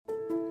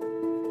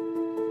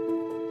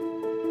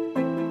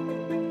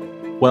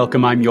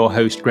Welcome, I'm your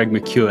host, Greg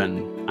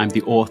McEwen. I'm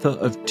the author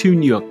of 2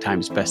 New York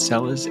Times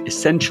bestsellers,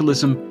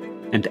 Essentialism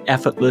and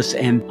Effortless,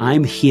 and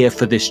I'm here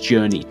for this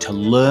journey to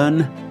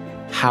learn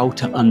how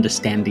to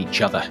understand each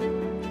other.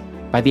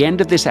 By the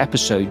end of this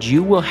episode,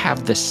 you will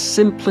have the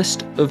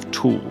simplest of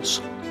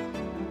tools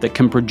that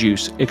can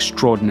produce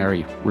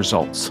extraordinary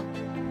results.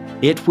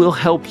 It will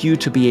help you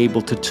to be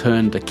able to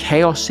turn the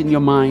chaos in your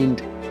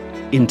mind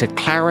into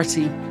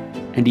clarity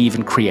and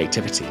even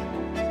creativity.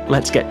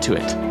 Let's get to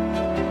it.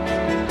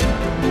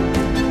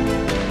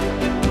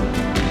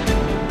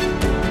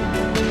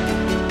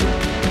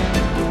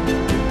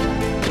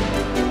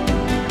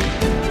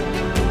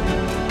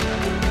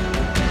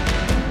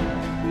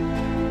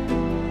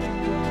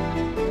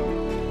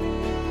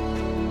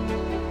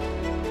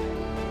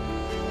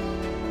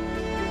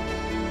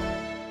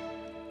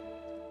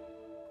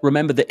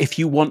 Remember that if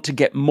you want to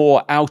get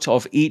more out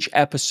of each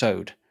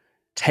episode,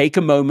 take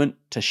a moment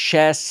to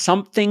share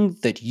something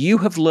that you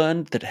have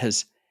learned that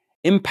has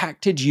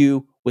impacted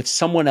you with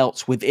someone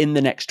else within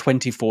the next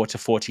 24 to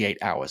 48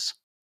 hours.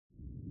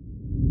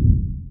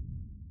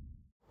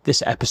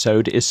 This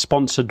episode is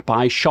sponsored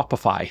by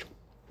Shopify.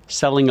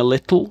 Selling a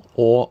little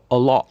or a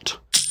lot.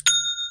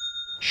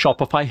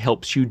 Shopify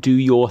helps you do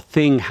your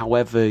thing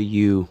however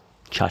you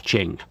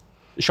cha-ching.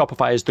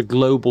 Shopify is the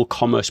global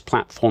commerce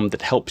platform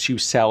that helps you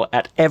sell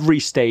at every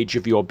stage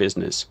of your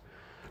business.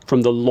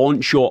 From the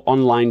launch your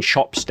online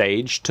shop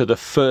stage to the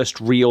first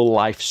real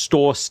life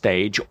store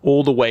stage,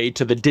 all the way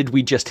to the did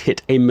we just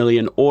hit 1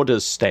 million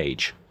orders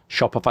stage.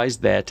 Shopify's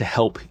there to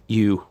help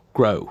you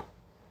grow.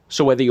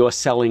 So whether you're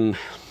selling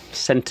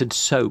scented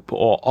soap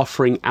or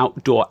offering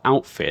outdoor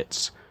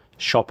outfits,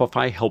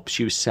 Shopify helps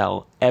you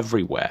sell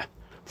everywhere.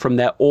 From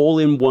their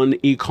all-in-one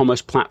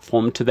e-commerce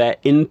platform to their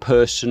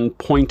in-person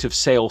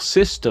point-of-sale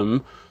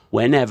system,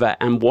 whenever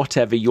and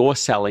whatever you're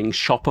selling,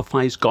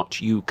 Shopify's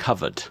got you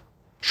covered.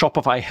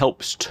 Shopify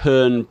helps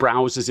turn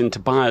browsers into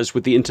buyers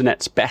with the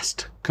internet's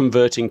best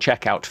converting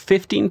checkout,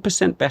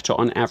 15% better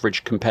on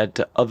average compared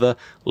to other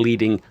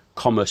leading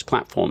commerce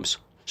platforms.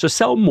 So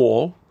sell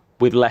more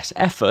with less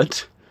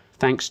effort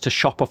thanks to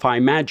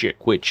Shopify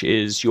Magic, which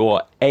is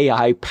your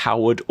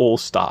AI-powered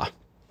all-star.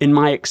 In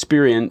my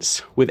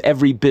experience with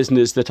every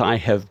business that I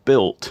have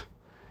built,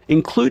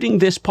 including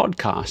this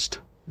podcast,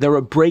 there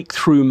are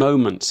breakthrough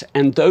moments,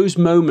 and those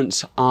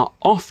moments are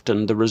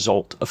often the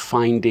result of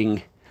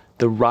finding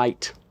the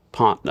right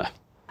partner.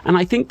 And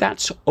I think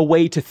that's a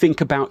way to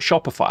think about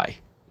Shopify,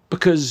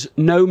 because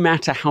no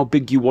matter how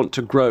big you want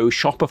to grow,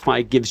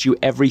 Shopify gives you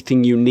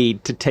everything you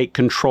need to take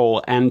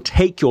control and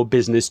take your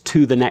business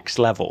to the next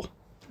level.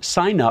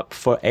 Sign up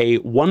for a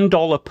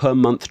 $1 per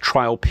month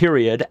trial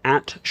period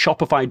at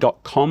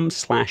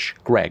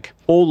shopify.com/Greg,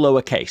 all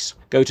lowercase.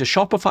 Go to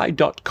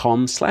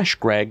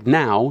shopify.com/Greg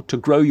now to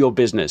grow your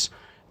business,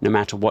 no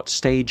matter what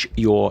stage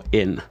you're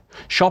in.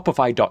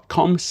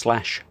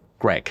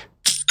 Shopify.com/Greg.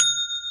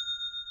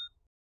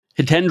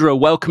 Hitendra,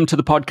 welcome to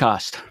the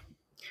podcast.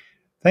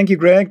 Thank you,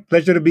 Greg.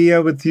 Pleasure to be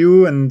here with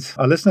you and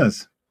our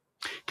listeners.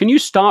 Can you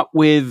start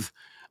with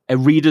a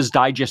Reader's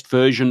Digest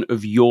version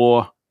of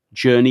your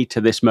journey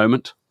to this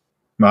moment?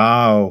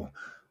 Wow.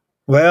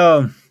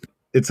 Well,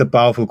 it's a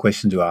powerful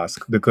question to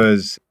ask,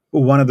 because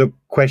one of the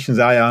questions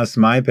I asked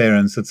my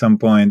parents at some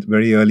point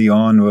very early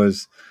on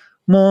was,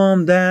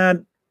 Mom,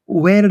 Dad,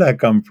 where did I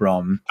come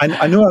from?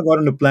 I know I got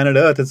onto planet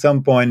Earth at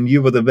some point.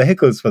 You were the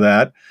vehicles for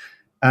that.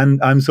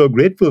 And I'm so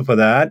grateful for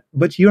that.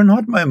 But you're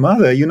not my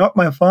mother. You're not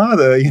my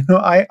father.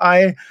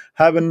 I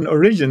have an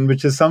origin,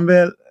 which is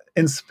somewhere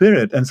in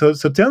spirit. And so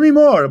tell me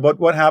more about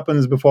what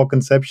happens before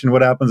conception,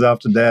 what happens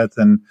after death.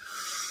 And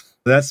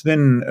that's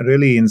been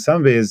really, in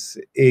some ways,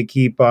 a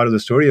key part of the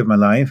story of my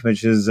life,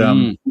 which is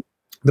the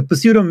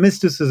pursuit of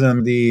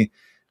mysticism, the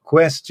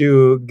quest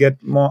to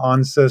get more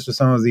answers to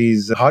some of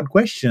these hard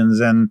questions.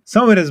 And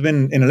some of it has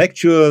been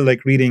intellectual,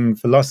 like reading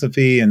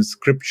philosophy and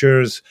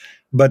scriptures.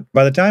 But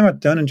by the time I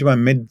turned into my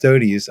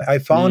mid-30s, I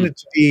found it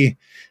to be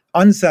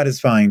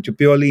unsatisfying to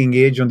purely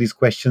engage on these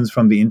questions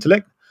from the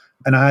intellect.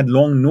 And I had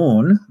long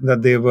known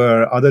that there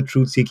were other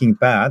truth-seeking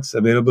paths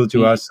available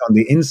to us on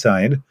the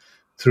inside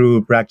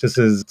through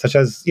practices such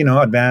as,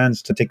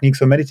 advanced techniques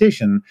for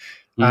meditation.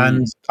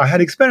 And I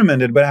had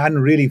experimented, but I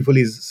hadn't really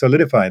fully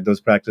solidified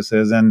those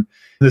practices. And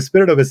in the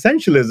spirit of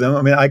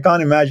essentialism, I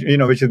can't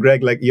imagine, which is,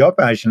 Greg, like your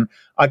passion,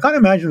 I can't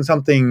imagine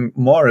something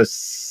more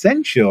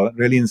essential,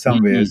 really, in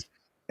some ways,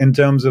 in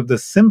terms of the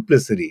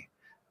simplicity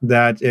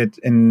that it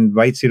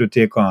invites you to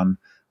take on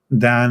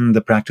than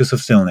the practice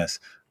of stillness,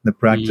 the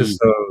practice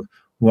of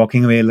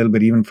walking away a little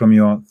bit even from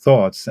your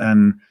thoughts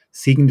and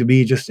seeking to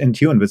be just in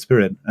tune with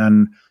spirit.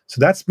 And so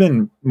that's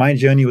been my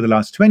journey over the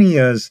last 20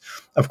 years.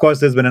 Of course,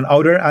 there's been an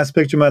outer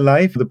aspect to my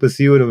life, the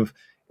pursuit of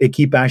a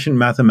key passion,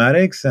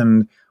 mathematics.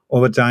 And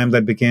over time,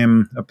 that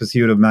became a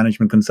pursuit of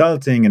management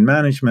consulting and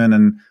management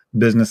and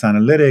business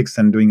analytics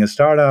and doing a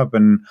startup.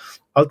 And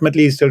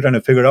ultimately, still trying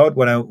to figure out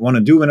what I want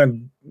to do when I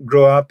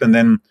grow up. And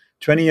then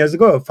 20 years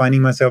ago,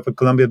 finding myself at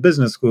Columbia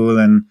Business School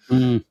and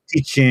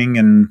teaching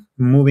and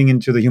moving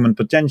into the human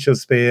potential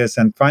space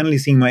and finally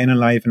seeing my inner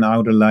life and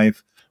outer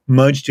life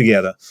merge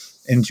together.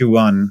 into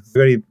one.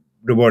 Very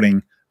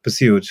rewarding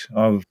pursuit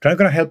of trying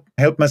to kind of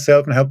help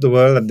myself and help the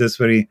world at this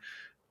very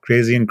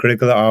crazy and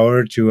critical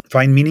hour to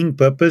find meaning,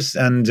 purpose,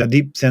 and a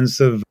deep sense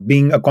of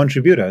being a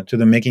contributor to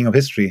the making of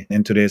history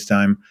in today's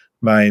time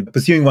by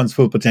pursuing one's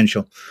full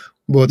potential,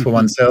 both for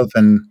oneself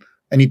and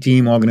any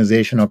team,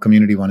 organization, or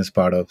community one is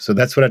part of. So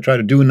that's what I try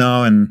to do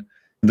now. And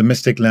the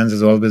mystic lens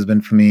has always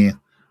been for me,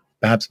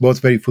 perhaps both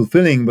very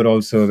fulfilling, but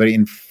also very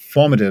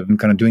informative in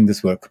kind of doing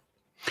this work.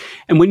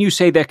 And when you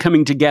say they're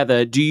coming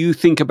together, do you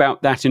think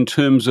about that in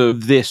terms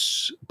of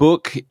this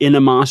book, Inner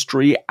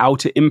Mastery,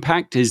 Outer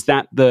Impact? Is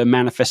that the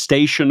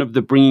manifestation of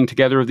the bringing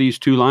together of these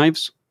two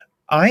lives?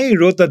 I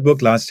wrote that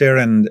book last year,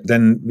 and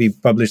then we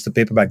published the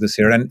paperback this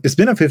year. And it's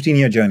been a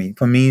 15-year journey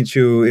for me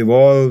to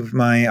evolve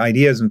my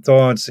ideas and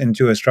thoughts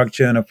into a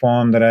structure and a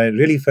form that I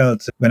really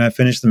felt when I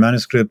finished the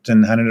manuscript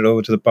and handed it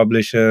over to the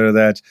publisher,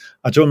 that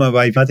I told my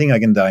wife, I think I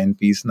can die in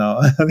peace now.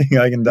 I think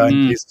I can die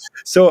in peace.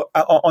 So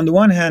on the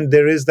one hand,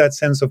 there is that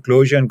sense of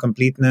closure and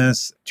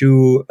completeness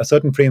to a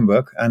certain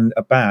framework and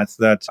a path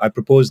that I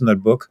proposed in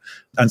that book.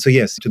 And so,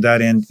 yes, to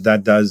that end,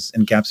 that does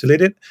encapsulate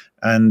it.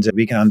 And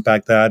we can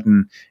unpack that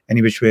in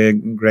any which way,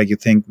 Greg, you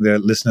think the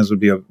listeners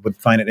would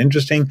find it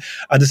interesting.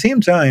 At the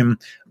same time,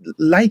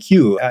 like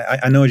you,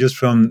 I know just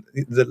from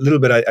the little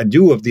bit I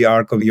do of the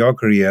arc of your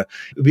career,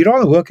 we're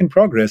all a work in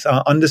progress.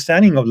 Our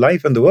understanding of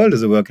life and the world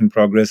is a work in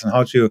progress, and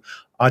how to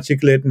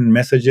articulate and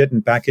message it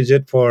and package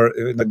it for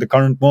the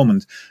current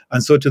moment.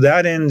 And so to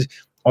that end,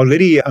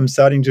 already I'm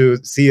starting to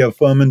see a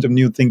ferment of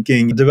new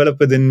thinking develop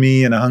within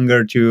me, and a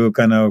hunger to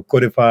kind of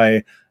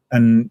codify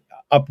and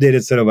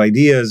updated set of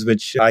ideas,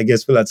 which I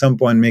guess will at some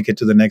point make it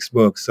to the next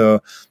book.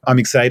 So I'm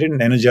excited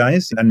and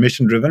energized and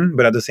mission driven,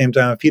 but at the same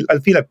time, I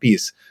feel at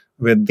peace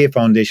with the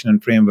foundation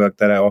and framework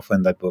that I offer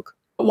in that book.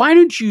 Why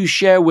don't you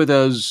share with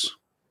us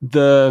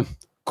the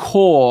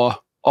core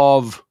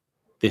of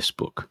this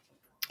book?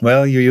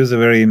 Well, you use a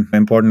very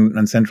important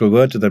and central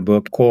word to that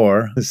book,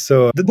 core.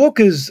 So the book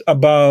is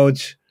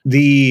about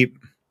the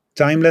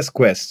timeless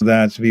quest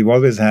that we've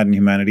always had in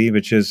humanity,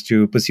 which is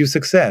to pursue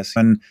success.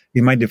 And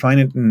you might define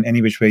it in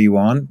any which way you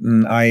want.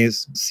 And I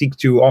seek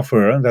to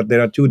offer that there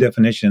are two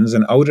definitions,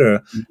 an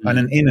outer and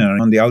an inner.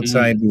 On the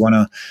outside, we want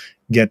to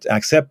get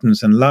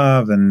acceptance and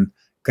love and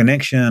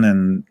connection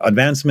and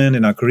advancement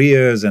in our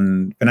careers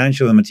and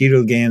financial and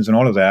material gains and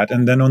all of that.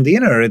 And then on the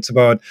inner, it's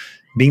about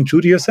being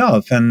true to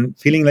yourself and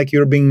feeling like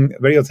you're being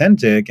very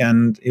authentic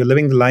and you're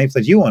living the life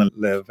that you want to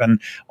live. And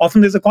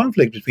often there's a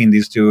conflict between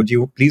these two. Do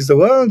you please the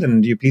world,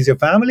 and do you please your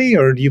family,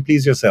 or do you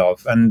please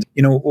yourself? And,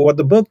 what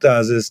the book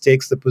does is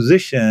takes the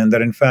position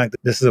that, in fact,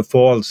 this is a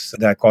false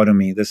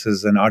dichotomy. This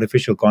is an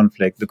artificial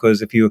conflict,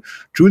 because if you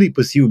truly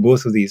pursue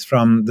both of these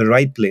from the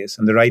right place,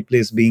 and the right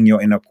place being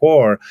your inner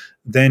core,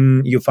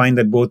 then you find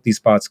that both these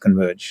paths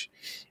converge.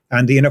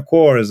 And the inner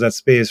core is that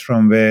space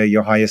from where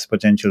your highest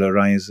potential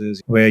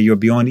arises, where you're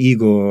beyond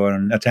ego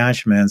and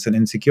attachments and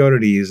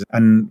insecurities.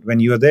 And when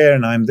you're there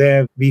and I'm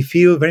there, we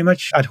feel very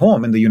much at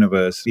home in the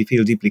universe. We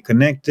feel deeply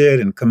connected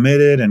and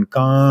committed and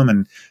calm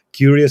and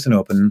curious and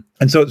open.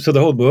 And so the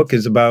whole book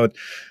is about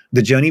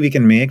the journey we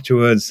can make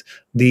towards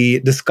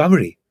the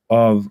discovery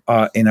of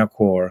our inner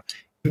core.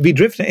 We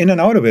drift in and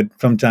out of it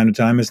from time to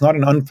time. It's not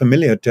an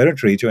unfamiliar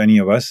territory to any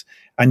of us.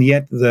 And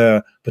yet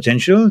the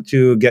potential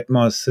to get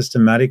more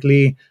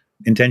systematically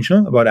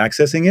intentional about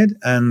accessing it,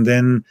 and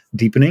then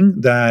deepening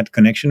that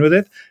connection with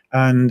it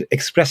and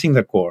expressing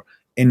that core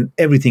in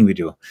everything we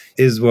do,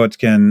 is what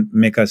can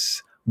make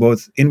us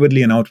both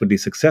inwardly and outwardly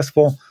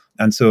successful.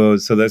 And so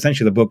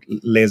essentially the book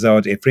lays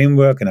out a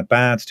framework and a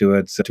path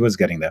towards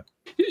getting there.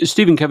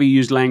 Stephen Covey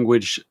used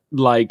language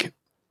like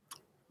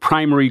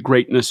primary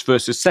greatness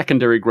versus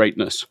secondary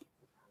greatness.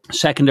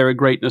 Secondary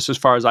greatness, as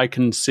far as I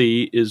can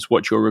see, is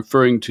what you're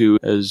referring to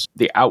as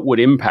the outward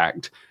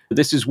impact.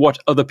 This is what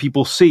other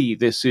people see.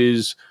 This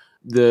is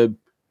the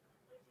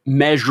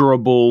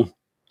measurable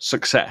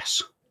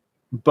success.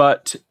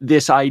 But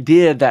this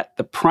idea that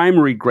the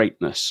primary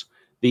greatness,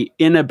 the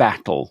inner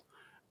battle,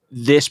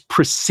 this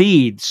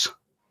precedes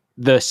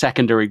the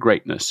secondary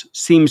greatness,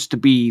 seems to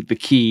be the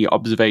key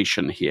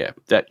observation here,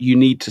 that you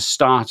need to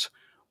start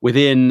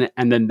within,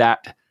 and then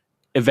that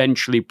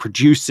eventually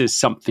produces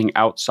something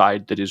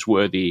outside that is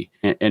worthy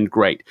and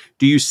great.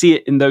 Do you see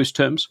it in those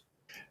terms?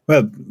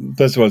 Well,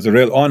 first of all, it's a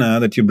real honor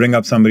that you bring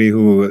up somebody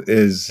who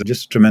is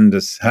just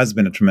tremendous, has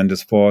been a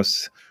tremendous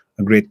force,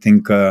 a great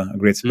thinker, a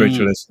great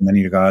spiritualist in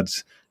many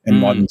regards. In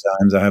modern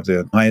times, I have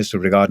the highest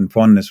of regard and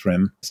fondness for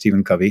him,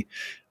 Stephen Covey.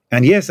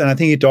 And yes, and I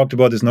think he talked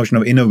about this notion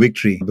of inner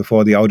victory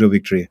before the outer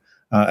victory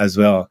as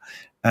well.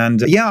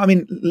 And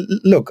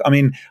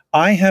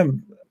I have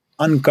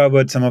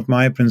uncovered some of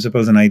my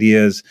principles and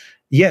ideas,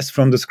 yes,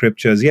 from the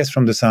scriptures, yes,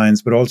 from the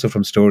science, but also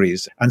from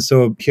stories. And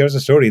so here's a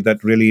story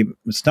that really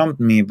stumped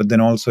me, but then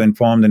also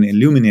informed and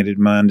illuminated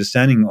my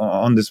understanding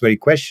on this very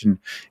question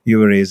you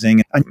were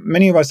raising. And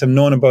many of us have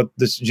known about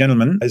this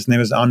gentleman. His name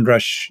is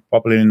Andras,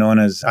 popularly known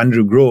as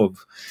Andrew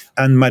Grove.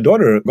 And my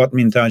daughter got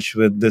me in touch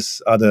with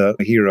this other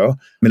hero,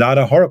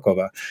 Milada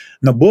Horokova.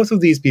 Now, both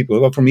of these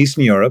people were from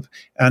Eastern Europe,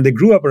 and they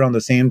grew up around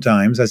the same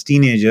times. As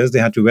teenagers, they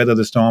had to weather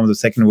the storm of the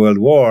Second World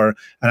War.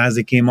 And as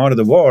they came out of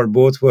the war,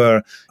 both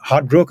were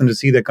heartbroken to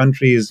see their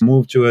countries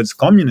move towards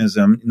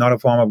communism, not a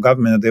form of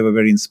government that they were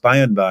very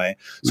inspired by.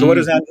 So what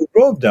does Andrew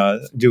Grove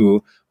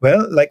do?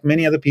 Well, like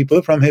many other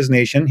people from his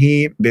nation,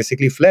 he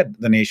basically fled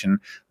the nation,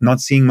 not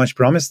seeing much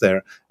promise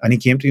there. And he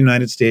came to the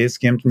United States,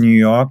 came to New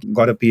York,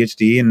 got a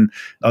PhD, and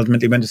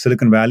ultimately went to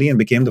Silicon Valley and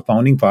became the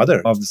founding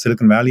father of the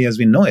Silicon Valley as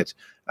we know it,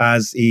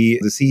 as the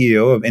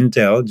CEO of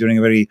Intel during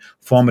a very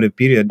formative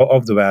period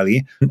of the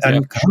Valley,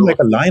 and kind of like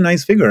a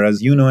lionized figure,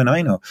 as you know and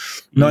I know.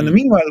 Now, in the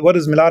meanwhile, what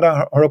does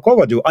Milada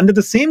Horokova do? Under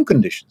the same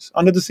conditions,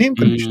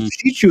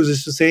 she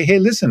chooses to say, hey,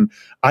 listen,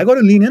 I got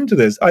to lean into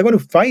this. I got to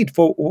fight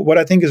for what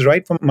I think is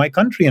right for my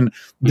country. And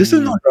this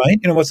is not right,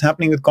 what's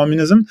happening with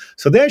communism.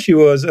 So there she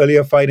was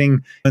earlier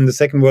fighting in the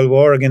Second World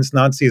War against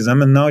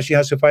Nazism, and now she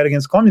has to fight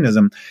against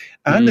communism.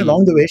 And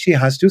along the way, she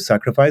has to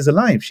sacrifice a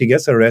life. She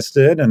gets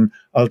arrested and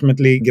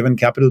ultimately given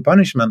capital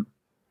punishment.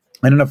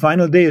 And in her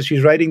final days,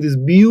 she's writing these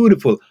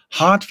beautiful,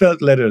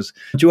 heartfelt letters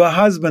to her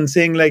husband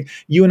saying, like,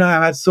 you and I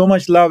have had so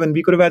much love and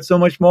we could have had so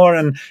much more.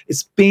 And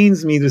it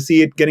pains me to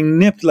see it getting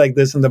nipped like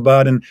this in the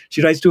bud. And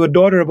she writes to her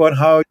daughter about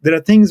how there are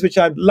things which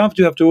I'd love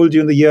to have told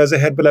you in the years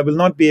ahead, but I will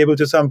not be able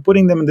to. So I'm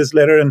putting them in this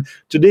letter. And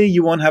today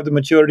you won't have the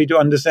maturity to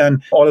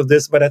understand all of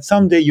this, but at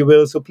some day you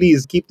will. So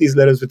please keep these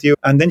letters with you.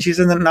 And then she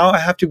says, and now I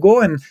have to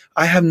go and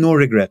I have no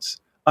regrets.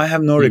 I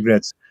have no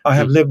regrets. I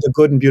have lived a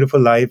good and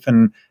beautiful life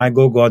and I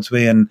go God's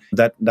way, and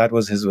that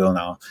was his will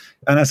now.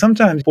 And I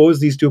sometimes pose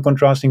these two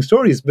contrasting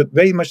stories, but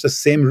very much the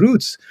same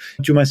roots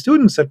to my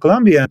students at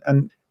Columbia.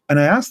 And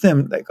I ask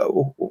them, like,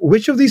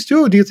 which of these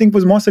two do you think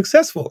was more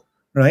successful?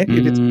 Right?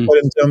 If it's in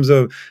terms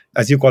of,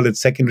 as you call it,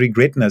 secondary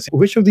greatness,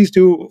 which of these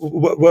two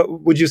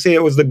would you say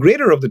was the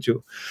greater of the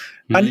two?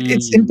 And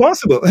it's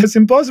impossible. It's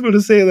impossible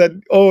to say that,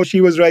 oh, she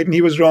was right and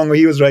he was wrong, or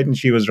he was right and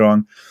she was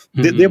wrong.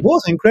 They're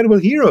both incredible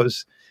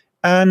heroes.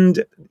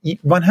 And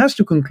one has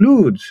to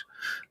conclude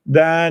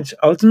that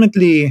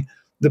ultimately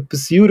the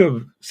pursuit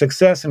of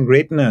success and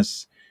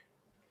greatness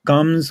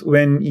comes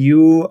when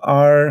you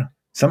are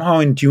somehow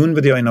in tune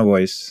with your inner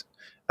voice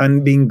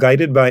and being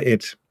guided by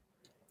it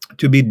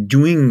to be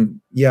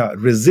doing,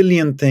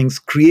 resilient things,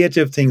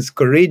 creative things,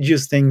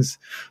 courageous things,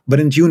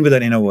 but in tune with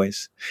that inner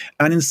voice.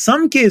 And in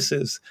some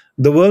cases,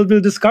 the world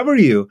will discover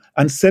you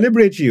and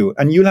celebrate you,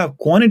 and you'll have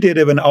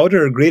quantitative and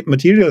outer great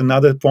material in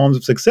other forms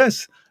of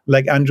success,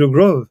 like Andrew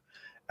Grove.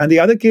 And the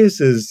other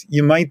cases,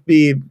 you might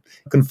be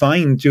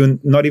confined to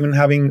not even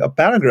having a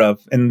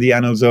paragraph in the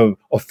annals of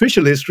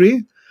official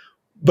history.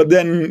 But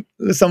then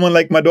someone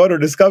like my daughter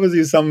discovers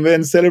you somewhere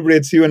and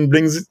celebrates you and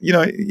brings,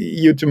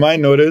 you to my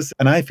notice.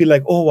 And I feel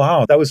like, oh,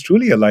 wow, that was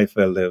truly a life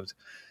well lived.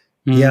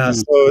 Yeah.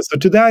 So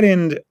to that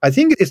end, I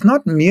think it's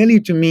not merely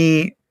to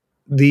me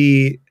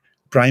the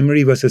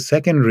primary versus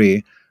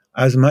secondary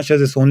as much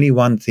as it's only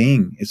one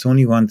thing. It's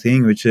only one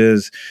thing, which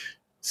is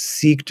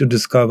seek to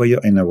discover your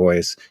inner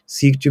voice,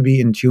 seek to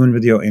be in tune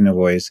with your inner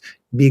voice,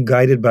 be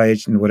guided by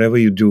it in whatever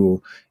you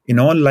do. In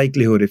all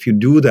likelihood, if you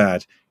do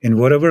that, in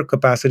whatever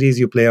capacities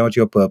you play out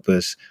your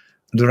purpose,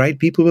 the right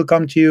people will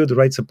come to you, the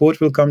right support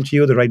will come to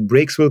you, the right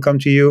breaks will come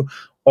to you.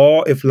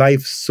 Or if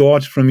life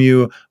sought from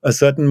you a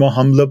certain more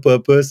humbler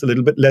purpose, a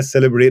little bit less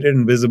celebrated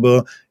and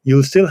visible,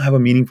 you'll still have a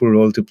meaningful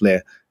role to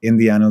play in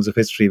the annals of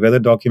history, whether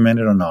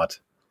documented or not.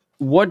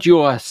 What you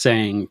are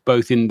saying,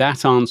 both in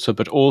that answer,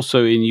 but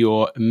also in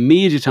your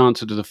immediate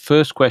answer to the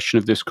first question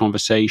of this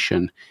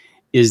conversation,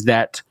 is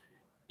that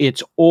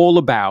it's all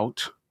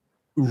about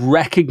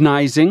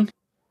recognizing,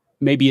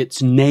 maybe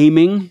it's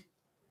naming,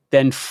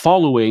 then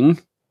following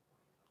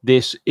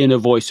this inner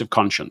voice of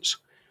conscience.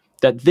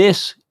 That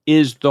this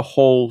is the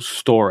whole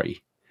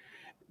story.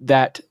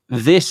 That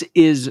this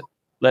is,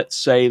 let's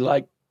say,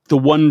 like the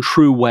one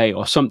true way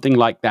or something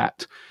like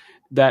that.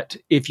 That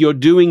if you're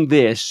doing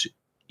this,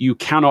 you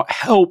cannot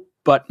help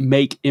but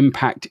make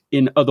impact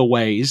in other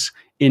ways,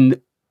 in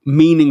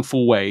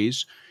meaningful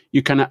ways.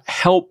 You cannot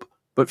help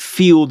but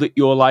feel that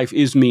your life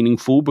is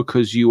meaningful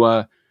because you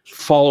are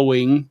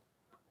following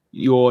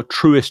your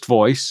truest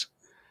voice.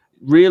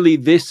 Really,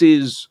 this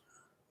is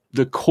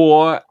the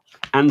core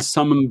and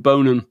summum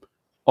bonum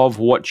of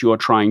what you're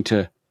trying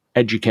to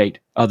educate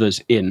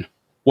others in.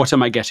 What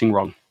am I getting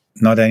wrong?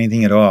 Not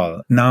anything at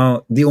all.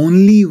 Now, the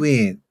only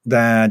way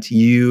that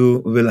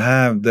you will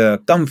have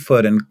the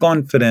comfort and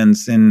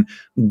confidence in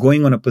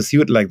going on a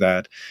pursuit like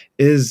that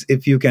is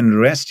if you can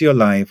rest your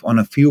life on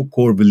a few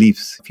core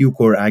beliefs, a few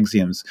core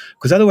axioms,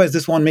 because otherwise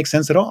this won't make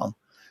sense at all.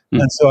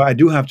 And so I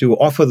do have to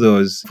offer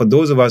those for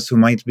those of us who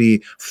might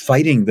be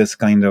fighting this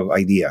kind of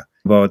idea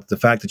about the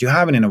fact that you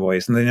have an inner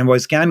voice and the inner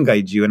voice can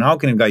guide you, and how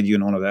can it guide you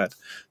and all of that.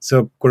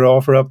 So could I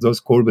offer up those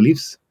core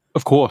beliefs?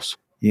 Of course.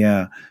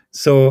 Yeah.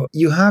 So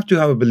you have to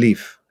have a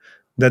belief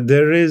that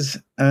there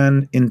is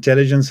an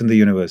intelligence in the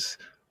universe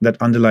that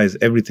underlies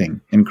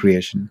everything in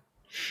creation.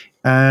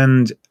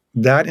 And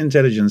that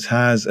intelligence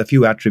has a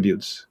few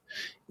attributes.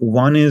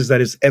 One is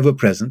that it's ever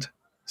present.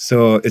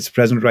 So it's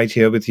present right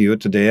here with you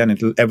today, and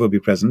it'll ever be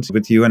present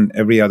with you and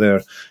every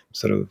other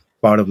sort of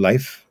part of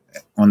life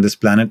on this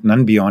planet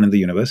and beyond in the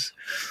universe.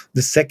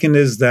 The second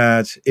is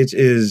that it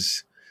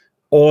is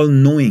all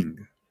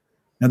knowing.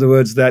 In other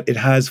words, that it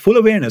has full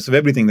awareness of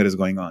everything that is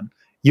going on.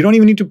 You don't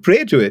even need to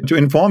pray to it to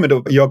inform it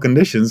of your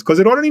conditions because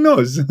it already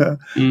knows.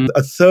 Mm.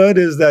 A third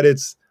is that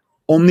it's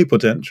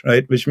omnipotent,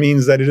 right? Which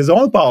means that it is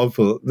all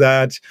powerful,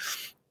 that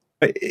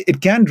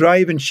it can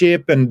drive and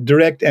shape and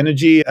direct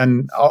energy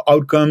and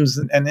outcomes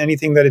and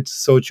anything that it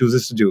so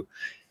chooses to do.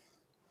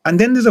 And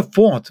then there's a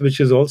fourth, which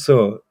is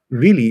also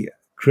really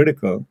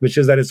critical, which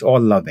is that it's all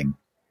loving.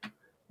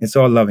 It's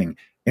all loving.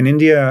 In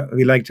India,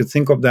 we like to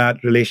think of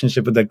that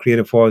relationship with that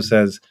creative force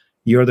as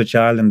you're the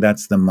child and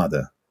that's the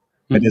mother.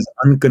 It is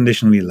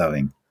unconditionally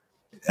loving.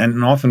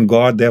 And often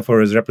God, therefore,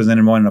 is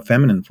represented more in a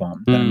feminine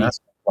form than a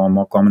masculine form,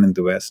 more common in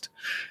the West.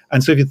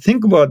 And so if you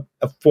think about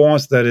a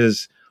force that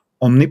is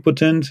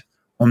omnipotent,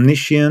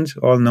 omniscient,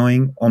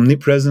 all-knowing,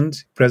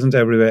 omnipresent, present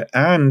everywhere,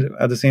 and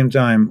at the same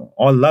time,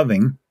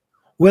 all-loving,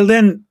 well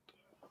then,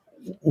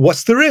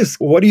 what's the risk?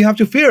 What do you have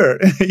to fear?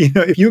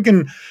 If you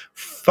can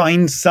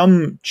find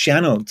some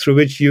channel through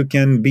which you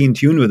can be in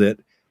tune with it,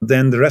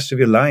 then the rest of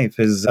your life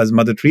is, as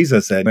Mother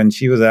Teresa said, when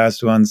she was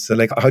asked once,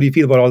 like, how do you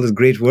feel about all this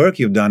great work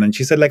you've done? And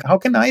she said, like, how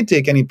can I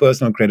take any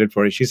personal credit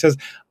for it? She says,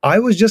 I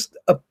was just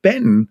a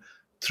pen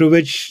through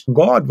which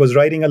God was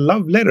writing a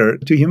love letter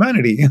to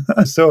humanity.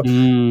 so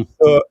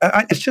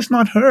it's just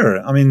not her.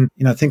 I mean,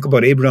 think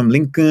about Abraham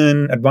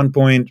Lincoln at one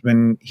point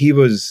when he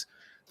was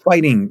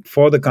fighting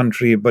for the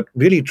country, but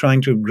really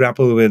trying to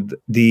grapple with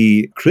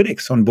the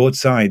critics on both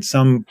sides,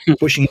 some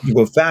pushing him to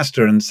go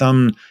faster and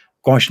some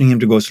cautioning him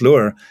to go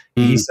slower.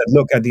 He said,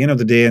 look, at the end of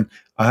the day,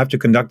 I have to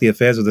conduct the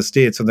affairs of the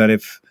state so that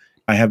if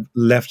I have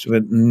left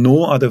with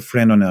no other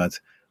friend on earth,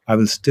 I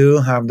will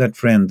still have that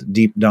friend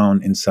deep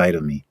down inside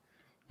of me.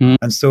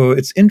 And so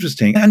it's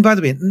interesting. And by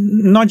the way,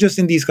 not just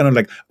in these kind of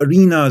like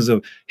arenas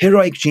of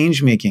heroic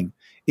change making,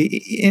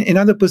 in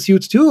other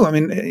pursuits too. I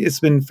mean, it's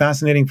been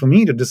fascinating for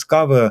me to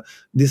discover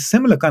these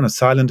similar kind of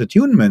silent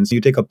attunements.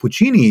 You take a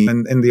Puccini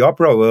in the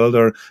opera world,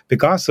 or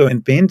Picasso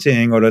in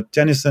painting, or a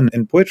Tennyson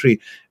in poetry.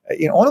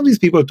 All of these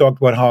people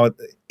talked about how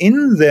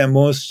in their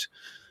most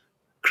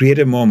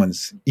creative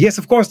moments, yes,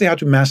 of course, they had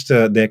to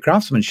master their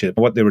craftsmanship,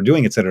 what they were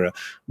doing, etc.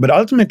 But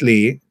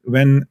ultimately,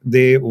 when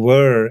they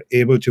were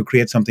able to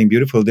create something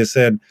beautiful, they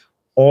said,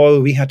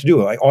 all I had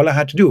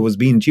to do was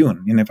be in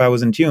tune. And if I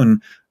was in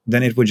tune,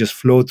 then it would just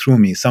flow through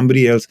me.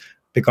 Somebody else,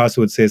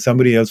 Picasso would say,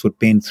 somebody else would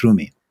paint through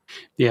me.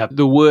 Yeah,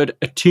 the word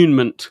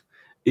attunement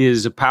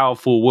is a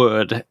powerful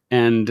word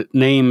and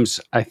names,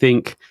 I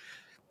think,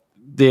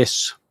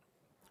 this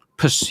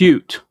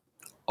pursuit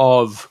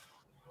of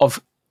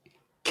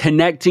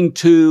connecting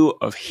to,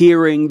 of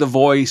hearing the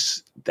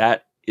voice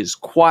that is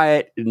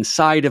quiet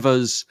inside of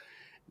us,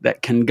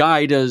 that can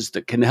guide us,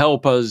 that can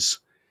help us.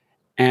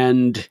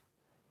 And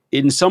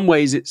in some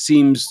ways, it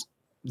seems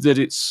that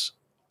it's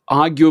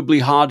arguably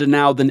harder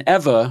now than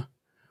ever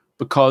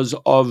because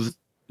of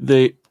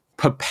the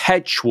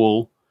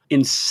perpetual,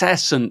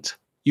 incessant,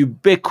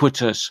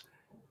 ubiquitous,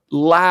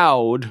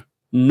 loud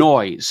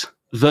noise,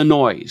 the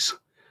noise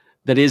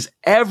that is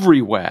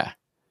everywhere.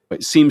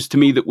 It seems to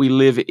me that we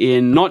live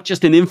in not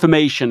just an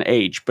information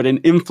age, but an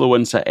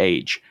influencer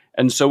age.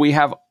 And so we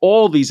have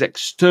all these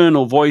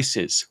external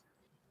voices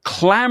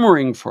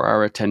clamoring for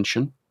our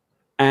attention.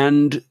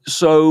 And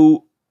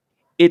so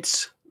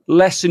it's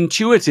less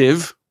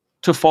intuitive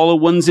to follow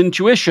one's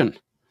intuition.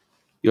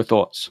 Your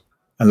thoughts?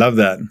 I love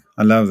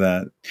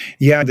that.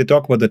 Yeah, they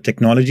talk about the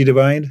technology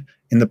divide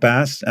in the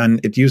past, and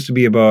it used to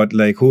be about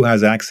like who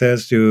has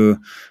access to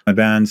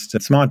advanced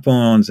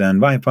smartphones and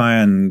Wi-Fi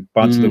and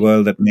parts of the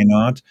world that may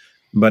not.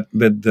 But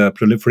with the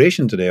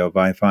proliferation today of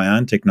Wi-Fi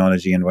and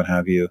technology and what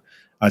have you,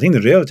 I think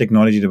the real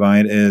technology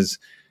divide is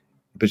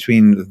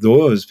between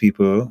those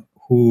people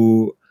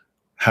who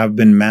have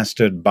been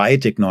mastered by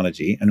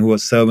technology and who are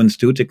servants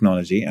to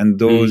technology, and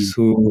those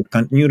who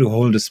continue to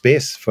hold a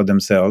space for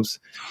themselves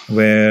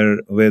where,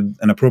 with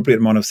an appropriate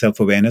amount of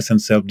self-awareness and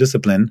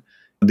self-discipline,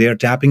 they are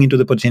tapping into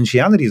the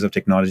potentialities of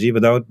technology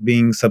without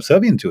being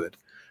subservient to it.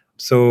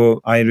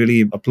 So I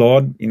really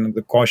applaud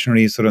the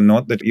cautionary sort of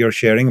note that you're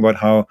sharing about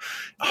how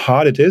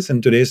hard it is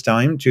in today's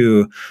time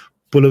to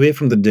pull away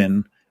from the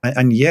din.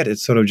 And yet it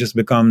sort of just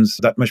becomes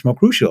that much more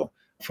crucial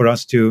for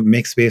us to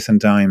make space and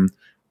time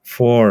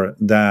for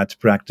that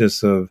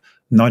practice of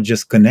not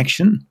just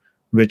connection,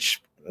 which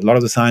a lot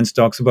of the science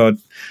talks about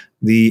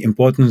the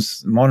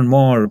importance more and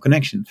more of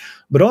connection,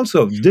 but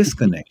also of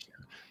disconnection.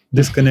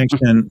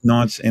 Disconnection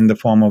not in the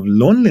form of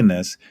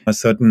loneliness, a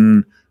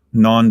certain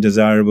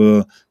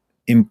non-desirable,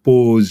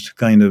 imposed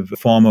kind of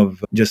form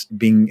of just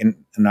being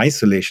in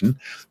isolation,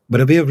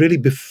 but a way of really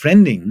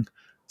befriending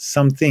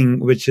something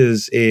which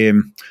is a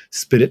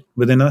spirit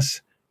within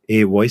us,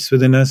 a voice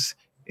within us,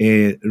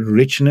 a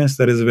richness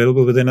that is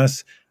available within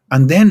us.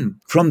 And then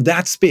from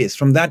that space,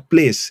 from that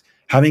place,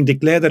 having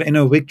declared that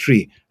inner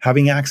victory,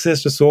 having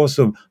access to source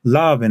of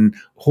love and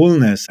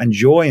wholeness and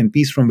joy and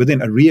peace from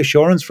within, a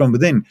reassurance from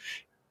within,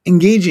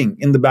 engaging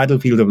in the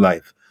battlefield of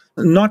life.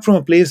 Not from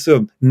a place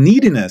of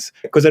neediness,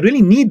 because I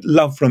really need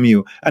love from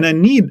you, and I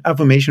need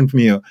affirmation from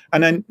you,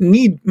 and I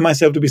need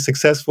myself to be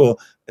successful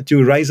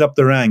to rise up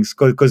the ranks,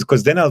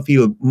 because then I'll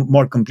feel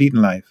more complete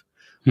in life.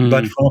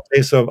 But from a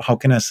place of how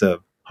can I serve?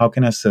 How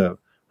can I serve?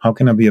 How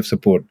can I be of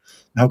support?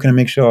 How can I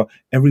make sure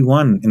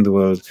everyone in the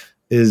world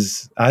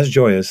is as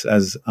joyous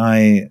as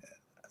I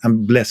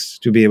am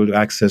blessed to be able to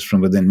access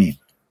from within me?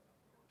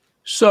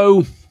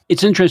 So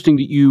it's interesting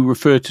that you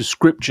refer to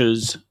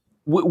scriptures.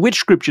 Which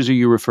scriptures are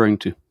you referring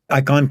to? I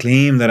can't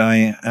claim that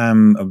I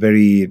am a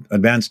very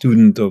advanced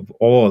student of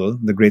all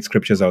the great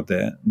scriptures out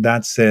there.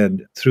 That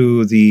said,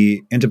 through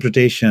the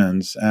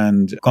interpretations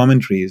and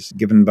commentaries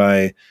given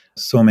by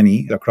so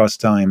many across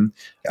time,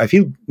 I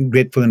feel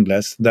grateful and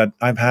blessed that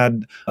I've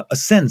had a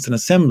sense and a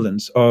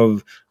semblance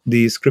of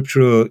the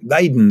scriptural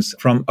guidance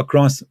from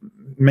across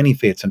many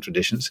faiths and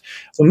traditions.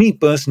 For me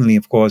personally,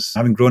 of course,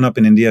 having grown up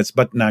in India, it's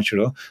but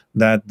natural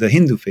that the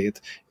Hindu faith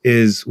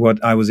is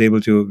what I was able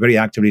to very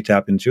actively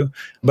tap into.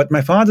 But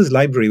my father's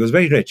library was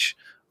very rich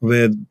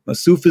with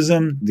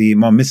Sufism, the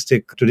more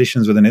mystic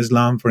traditions within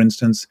Islam, for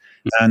instance,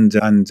 and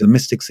the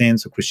mystic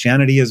saints of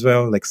Christianity as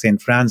well, like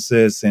Saint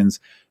Francis and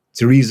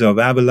Teresa of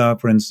Avila,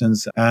 for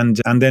instance. And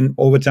then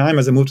over time,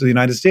 as I moved to the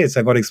United States,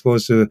 I got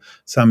exposed to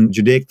some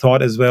Judaic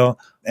thought as well.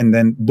 And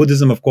then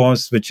Buddhism, of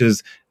course, which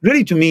is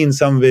really, to me, in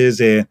some ways,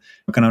 a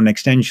kind of an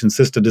extension,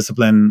 sister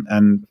discipline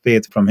and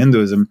faith from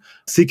Hinduism.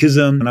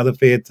 Sikhism, another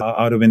faith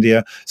out of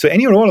India. So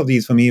any or all of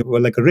these for me were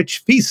like a rich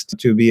feast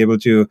to be able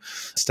to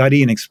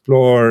study and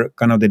explore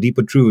kind of the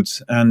deeper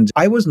truths. And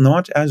I was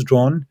not as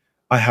drawn,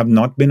 I have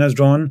not been as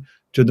drawn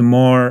to the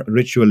more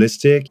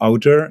ritualistic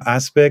outer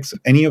aspects of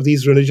any of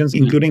these religions,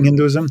 including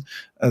Hinduism,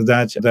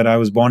 that I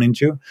was born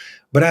into.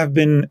 But I've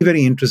been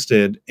very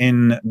interested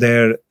in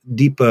their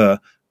deeper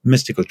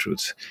mystical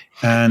truths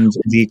and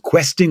the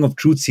questing of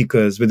truth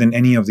seekers within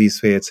any of these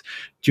faiths,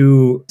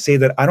 to say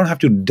that I don't have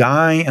to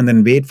die and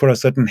then wait for a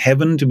certain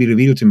heaven to be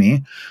revealed to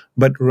me,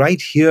 but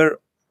right here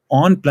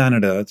on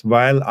planet Earth,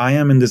 while I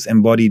am in this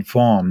embodied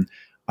form,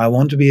 I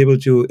want to be able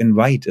to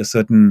invite a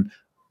certain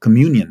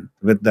communion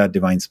with that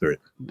divine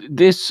spirit.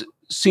 This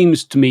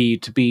seems to me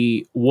to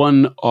be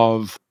one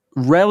of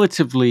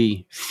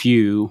relatively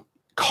few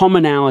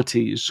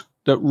commonalities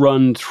that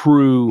run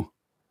through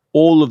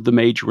all of the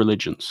major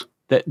religions.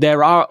 That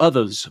there are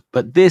others,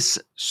 but this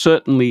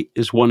certainly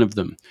is one of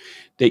them.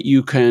 That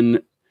you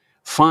can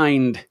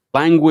find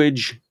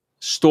language,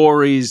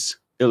 stories,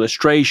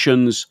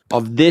 illustrations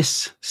of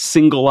this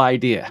single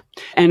idea.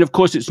 And of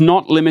course, it's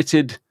not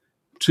limited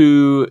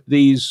to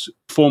these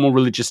formal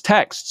religious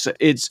texts.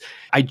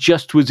 I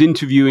just was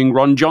interviewing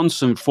Ron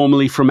Johnson,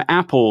 formerly from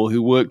Apple,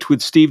 who worked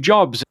with Steve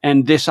Jobs.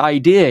 And this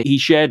idea, he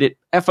shared it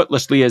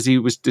effortlessly as he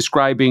was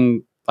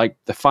describing like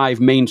the 5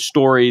 main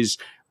stories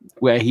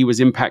where he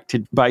was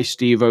impacted by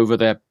Steve over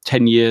their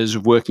 10 years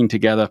of working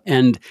together.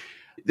 And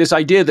this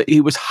idea that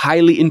he was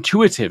highly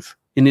intuitive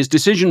in his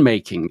decision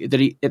making,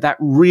 that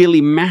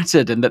really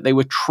mattered, and that they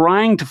were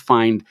trying to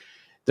find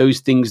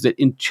those things that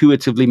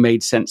intuitively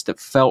made sense, that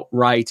felt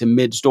right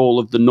amidst all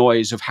of the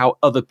noise of how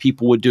other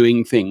people were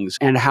doing things,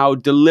 and how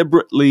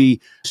deliberately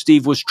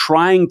Steve was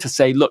trying to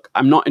say, look,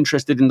 I'm not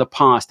interested in the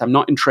past. I'm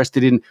not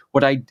interested in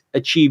what I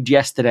achieved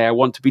yesterday. I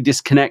want to be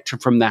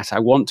disconnected from that. I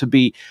want to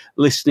be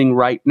listening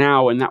right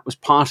now. And that was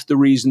part of the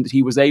reason that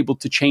he was able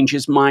to change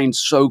his mind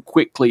so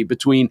quickly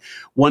between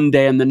one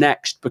day and the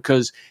next,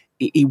 because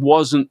he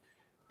wasn't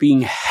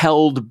being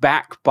held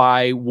back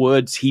by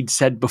words he'd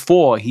said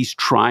before. He's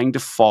trying to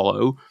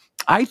follow.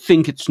 I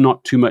think it's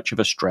not too much of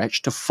a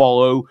stretch to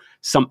follow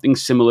something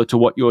similar to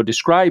what you're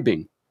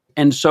describing.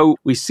 And so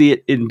we see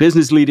it in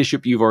business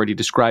leadership. You've already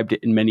described it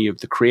in many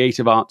of the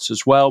creative arts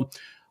as well.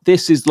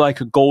 This is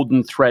like a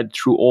golden thread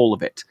through all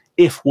of it,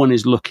 if one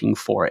is looking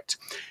for it.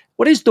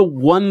 What is the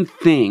one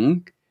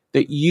thing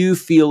that you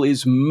feel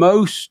is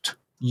most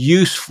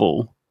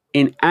useful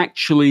in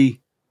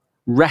actually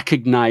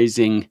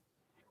recognizing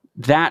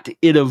that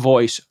inner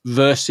voice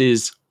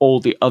versus all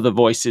the other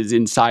voices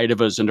inside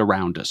of us and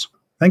around us?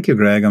 Thank you,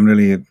 Greg. I'm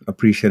really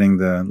appreciating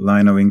the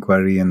line of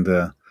inquiry and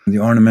the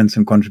ornaments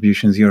and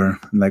contributions you're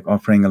like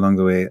offering along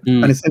the way.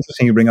 And it's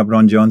interesting you bring up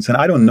Ron Johnson.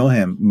 I don't know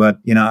him, but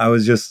I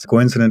was just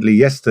coincidentally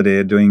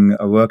yesterday doing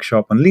a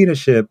workshop on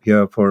leadership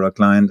here for a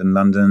client in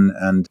London,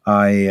 and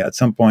I at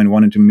some point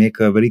wanted to make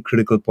a very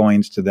critical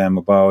point to them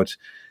about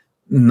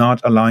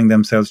not allowing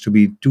themselves to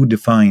be too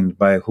defined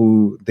by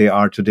who they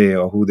are today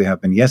or who they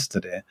have been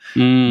yesterday,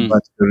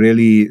 but to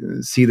really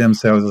see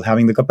themselves as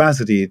having the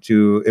capacity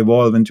to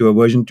evolve into a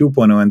version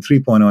 2.0 and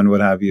 3.0 and what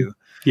have you.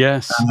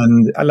 Yes.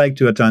 And I like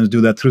to at times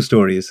do that through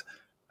stories.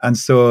 And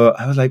so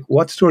I was like,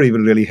 what story will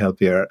really help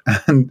here?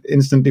 And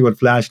instantly what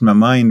flashed in my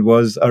mind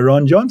was a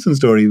Ron Johnson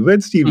story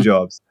with Steve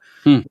Jobs,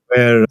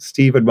 where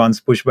Steve had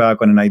once pushed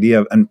back on an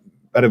idea, and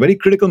at a very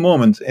critical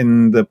moment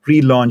in the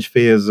pre-launch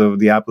phase of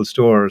the Apple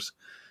stores,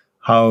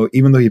 how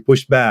even though he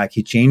pushed back,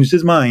 he changed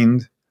his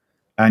mind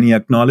and he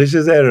acknowledged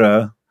his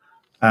error,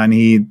 and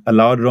he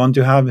allowed Ron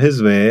to have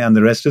his way, and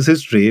the rest is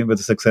history with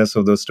the success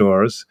of those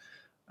stores.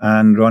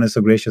 And Ron is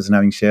so gracious in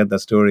having shared that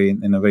story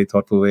in a very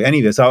thoughtful way.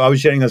 Anyway, so I was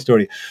sharing that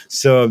story.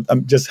 So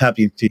I'm just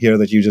happy to hear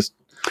that you just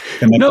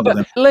connected No, with but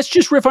them. let's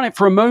just riff on it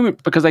for a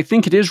moment, because I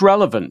think it is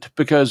relevant.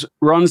 Because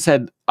Ron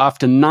said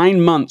after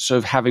 9 months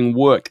of having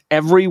worked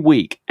every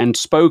week and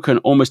spoken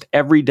almost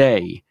every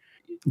day,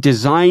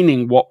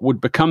 designing what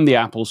would become the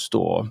Apple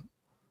Store,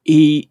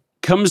 he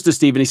comes to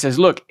Steve and he says,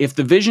 look, if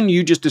the vision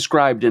you just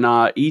described in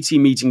our ET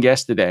meeting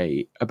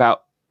yesterday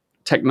about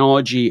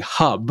technology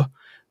hub,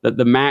 that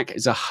the Mac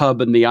is a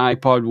hub and the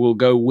iPod will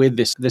go with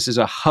this is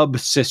a hub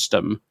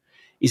system.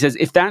 He says,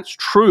 if that's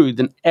true,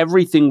 then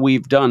everything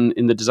we've done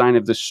in the design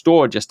of the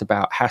store just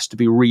about has to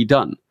be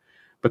redone,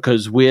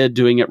 because we're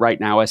doing it right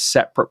now as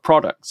separate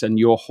products. And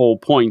your whole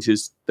point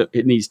is that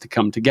it needs to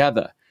come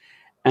together.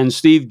 And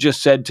Steve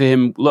just said to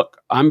him, look,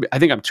 I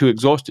think I'm too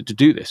exhausted to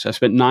do this. I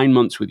spent 9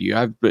 months with you.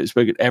 I've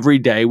spoken every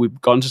day.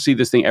 We've gone to see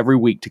this thing every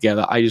week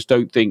together. I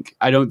don't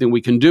think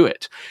we can do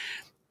it.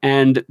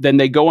 And then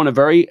they go on a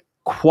very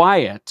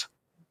quiet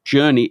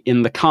journey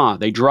in the car.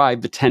 They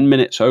drive the 10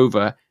 minutes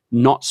over,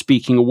 not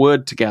speaking a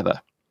word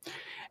together.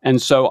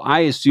 And so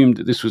I assumed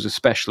that this was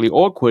especially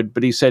awkward,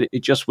 but he said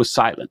it just was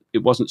silent.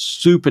 It wasn't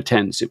super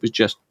tense. It was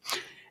just,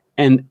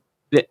 and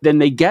then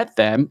they get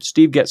there.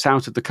 Steve gets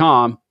out of the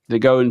car. They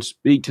go and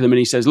speak to them, and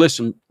he says,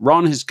 listen,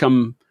 Ron has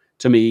come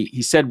to me.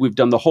 He said we've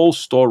done the whole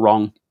store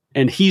wrong,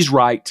 and he's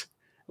right.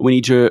 We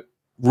need to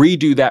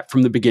redo that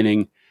from the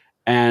beginning,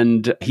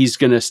 and he's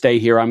going to stay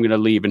here. I'm going to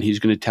leave, and he's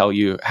going to tell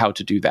you how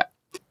to do that.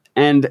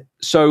 And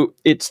so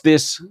it's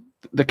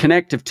the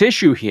connective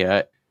tissue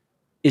here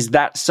is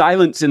that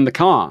silence in the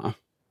car.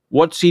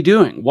 What's he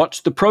doing?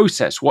 What's the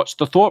process? What's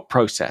the thought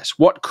process?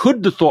 What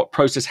could the thought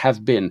process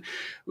have been?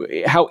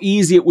 How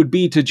easy it would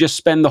be to just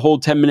spend the whole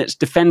 10 minutes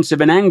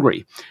defensive and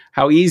angry.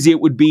 How easy it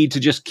would be to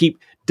just keep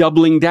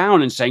doubling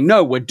down and saying,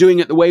 no, we're doing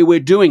it the way we're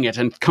doing it,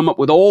 and come up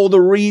with all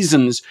the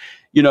reasons,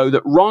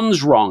 that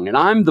Ron's wrong and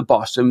I'm the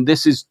boss and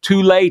this is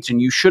too late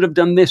and you should have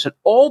done this, and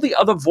all the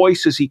other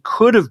voices he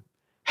could have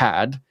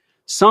had.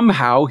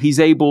 Somehow he's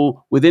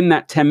able, within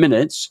that 10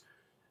 minutes,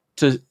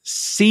 to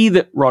see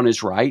that Ron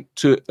is right,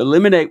 to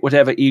eliminate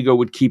whatever ego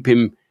would keep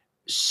him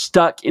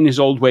stuck in his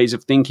old ways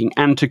of thinking,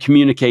 and to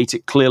communicate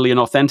it clearly and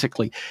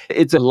authentically.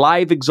 It's a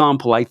live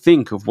example, I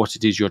think, of what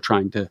it is you're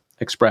trying to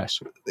express.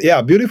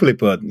 Yeah, beautifully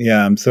put.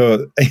 Yeah.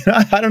 So,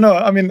 I don't know.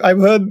 I mean, I've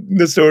heard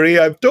the story,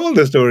 I've told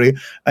the story,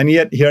 and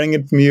yet hearing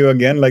it from you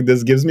again like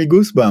this gives me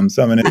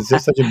goosebumps. I mean, it's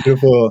just such a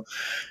beautiful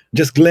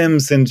just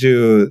glimpse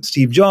into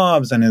Steve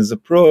Jobs and his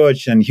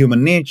approach and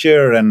human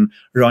nature, and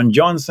Ron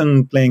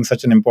Johnson playing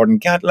such an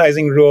important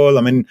catalyzing role.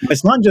 I mean,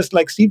 it's not just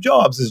like Steve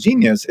Jobs'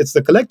 genius, it's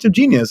the collective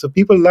genius of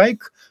people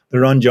like the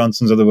Ron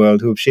Johnsons of the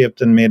world who've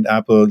shaped and made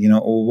Apple,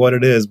 what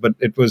it is. But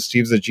it was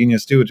Steve's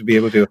genius too, to be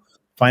able to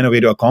find a way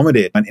to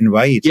accommodate and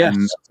invite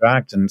and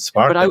attract and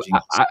spark that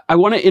genius. I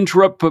want to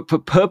interrupt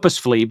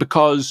purposefully,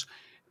 because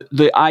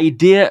the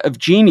idea of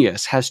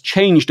genius has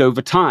changed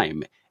over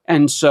time.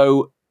 And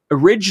so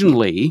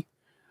originally,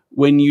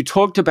 when you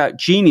talked about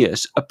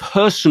genius, a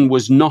person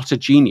was not a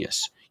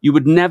genius. You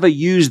would never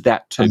use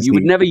that term. You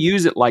would never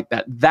use it like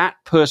that. That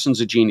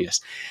person's a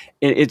genius.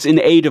 It's in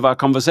aid of our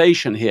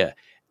conversation here.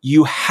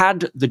 You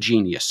had the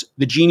genius.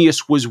 The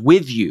genius was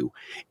with you.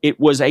 It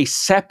was a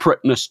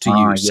separateness to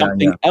you,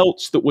 something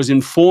else that was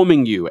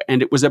informing you.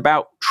 And it was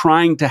about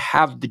trying to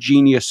have the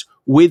genius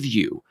with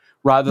you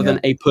rather than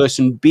a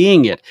person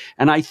being it.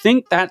 And I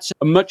think that's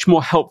a much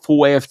more helpful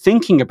way of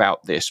thinking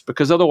about this,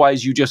 because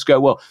otherwise you just go,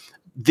 well,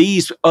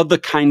 these other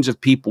kinds of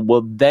people,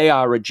 well, they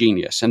are a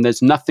genius and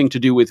there's nothing to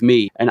do with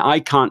me and I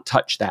can't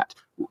touch that.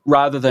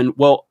 Rather than,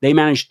 well, they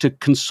managed to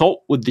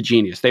consult with the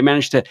genius. They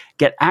managed to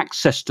get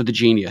access to the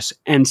genius.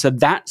 And so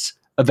that's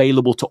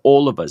available to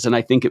all of us. And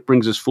I think it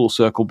brings us full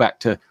circle back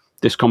to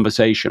this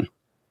conversation.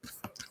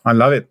 I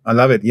love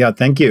it. Yeah,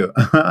 thank you.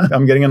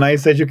 I'm getting a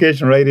nice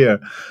education right here.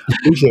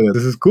 Appreciate it.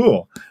 This is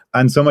cool.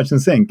 And so much in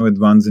sync with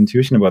one's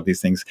intuition about these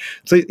things.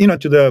 So,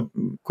 to the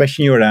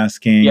question you were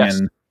asking,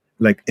 and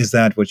like, is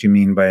that what you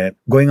mean by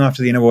going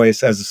after the inner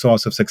voice as a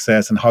source of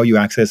success and how you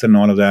access it and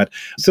all of that?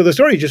 So the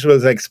story just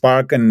was like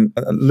spark and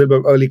a little bit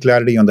of early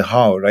clarity on the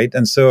how, right?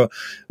 And so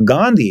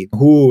Gandhi,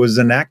 who was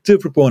an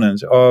active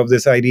proponent of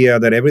this idea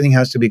that everything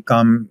has to be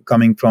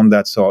coming from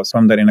that source,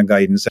 from that inner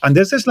guidance. And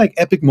there's this like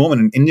epic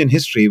moment in Indian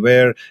history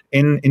where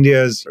in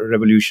India's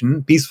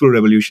revolution, peaceful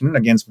revolution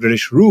against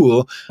British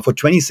rule for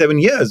 27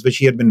 years, which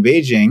he had been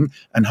waging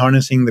and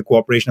harnessing the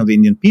cooperation of the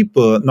Indian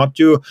people, not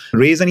to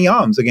raise any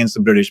arms against the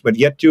British, but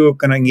yet to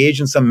kind of engage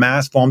in some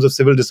mass forms of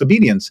civil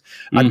disobedience.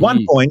 At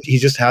one point, he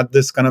just had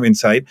this kind of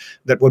insight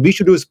that what we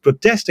should do is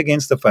protest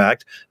against the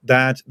fact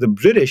that the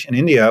British in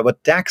India were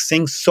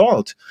taxing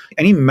salt.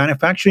 Any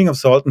manufacturing of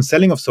salt and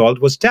selling of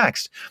salt was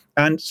taxed.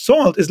 And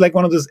salt is like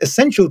one of those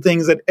essential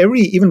things that every,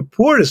 even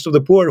poorest of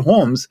the poor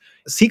homes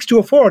seeks to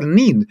afford and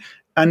need.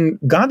 And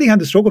Gandhi had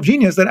the stroke of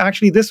genius that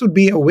actually this would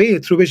be a way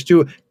through which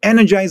to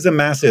energize the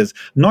masses,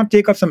 not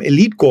take up some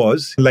elite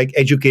cause like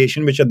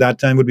education, which at that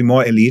time would be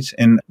more elite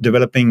in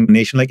developing a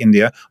nation like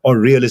India, or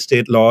real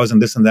estate laws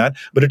and this and that,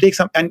 but to take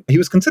some. And he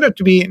was considered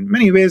to be in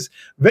many ways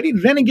very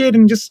renegade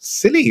and just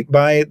silly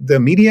by the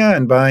media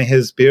and by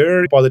his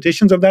peer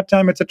politicians of that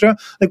time, etc.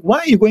 Like, why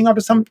are you going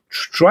after some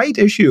trite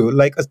issue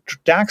like a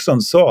tax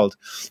on salt?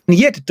 And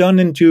yet it turned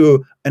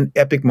into an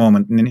epic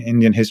moment in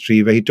Indian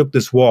history where he took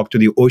this walk to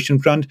the ocean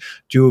front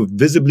to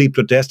visibly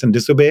protest and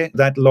disobey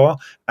that law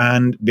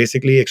and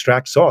basically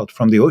extract salt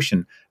from the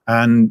ocean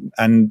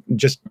and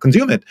just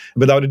consume it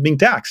without it being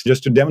taxed,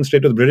 just to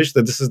demonstrate to the British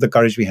that this is the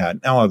courage we had,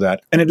 and all of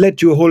that. And it led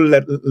to a whole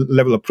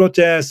level of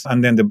protest,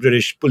 and then the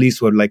British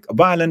police were like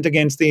violent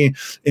against the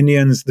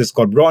Indians. This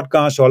got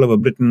broadcast all over.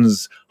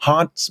 Britain's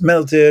hearts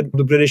melted,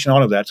 the British and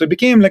all of that. So it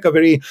became like a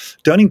very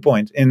turning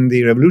point in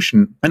the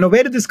revolution. And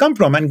where did this come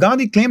from? And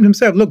Gandhi claimed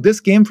himself, look, this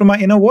came from my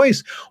inner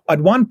voice. At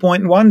one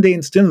point, one day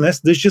in stillness,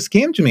 this just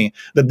came to me,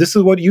 that this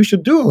is what you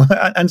should do.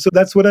 And so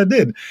that's what I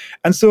did.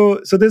 And so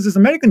there's this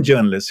American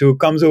journalist who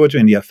comes over to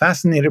India,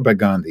 fascinated by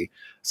Gandhi,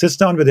 sits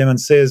down with him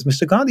and says,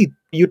 Mr. Gandhi,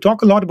 you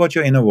talk a lot about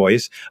your inner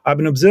voice. I've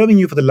been observing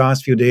you for the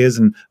last few days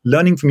and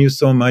learning from you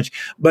so much.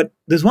 But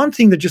there's one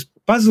thing that just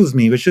puzzles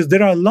me, which is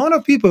there are a lot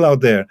of people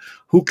out there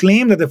who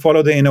claim that they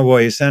follow their inner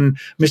voice. And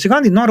Mr.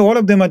 Gandhi, not all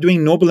of them are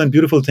doing noble and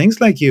beautiful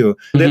things like you.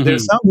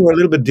 There's some who are a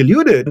little bit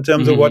deluded in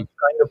terms of what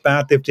kind of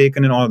path they've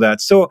taken and all that.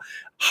 So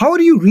how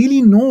do you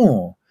really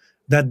know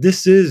that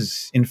this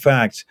is, in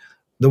fact,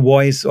 the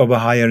voice of a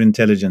higher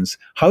intelligence?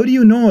 How do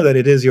you know that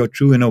it is your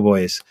true inner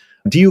voice?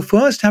 Do you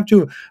first have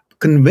to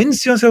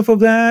convince yourself of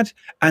that,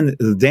 and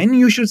then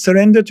you should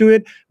surrender to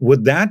it?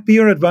 Would that be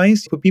your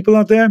advice for people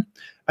out there?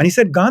 And he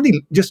said,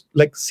 Gandhi just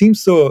like seems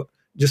so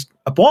just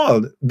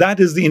appalled. That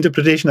is the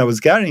interpretation I was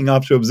carrying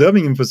after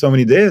observing him for so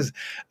many days.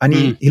 And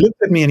he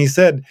looked at me and he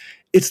said,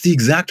 it's the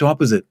exact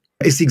opposite.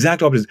 It's the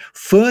exact opposite.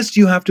 First,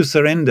 you have to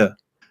surrender.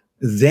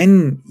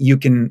 Then you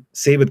can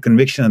say with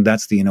conviction that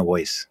that's the inner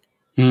voice.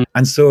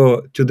 And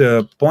so to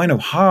the point of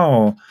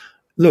how,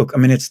 look, I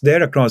mean, it's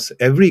there across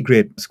every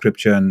great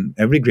scripture and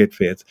every great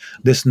faith,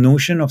 this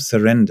notion of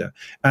surrender.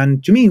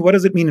 And to me, what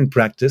does it mean in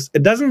practice?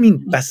 It doesn't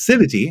mean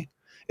passivity.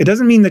 It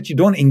doesn't mean that you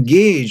don't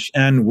engage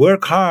and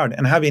work hard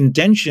and have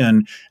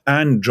intention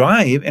and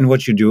drive in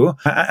what you do.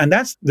 And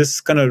that's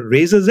this kind of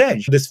razor's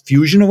edge, this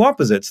fusion of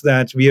opposites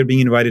that we are being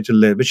invited to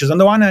live, which is on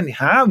the one hand,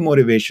 have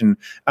motivation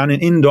and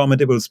an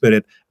indomitable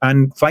spirit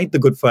and fight the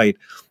good fight.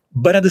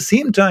 But at the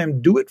same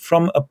time, do it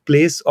from a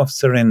place of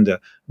surrender.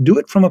 Do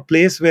it from a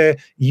place where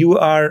you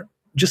are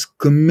just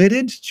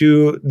committed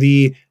to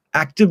the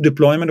active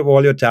deployment of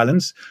all your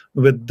talents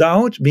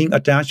without being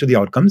attached to the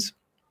outcomes,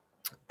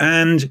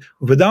 and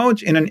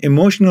without, in an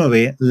emotional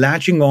way,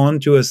 latching on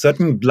to a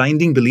certain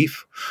blinding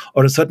belief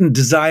or a certain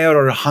desire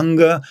or a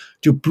hunger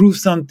to prove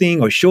something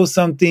or show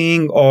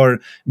something or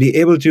be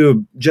able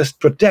to just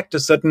protect a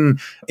certain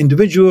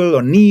individual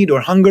or need or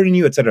hunger in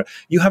you, etc.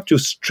 You have to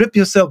strip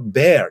yourself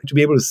bare to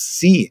be able to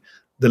see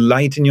the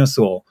light in your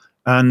soul.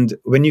 And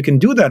when you can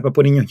do that by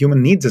putting your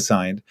human needs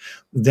aside,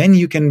 then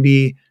you can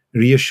be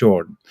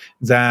reassured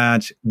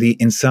that the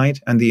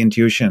insight and the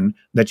intuition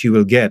that you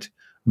will get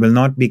will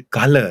not be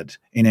colored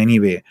in any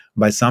way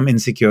by some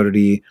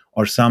insecurity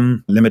or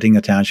some limiting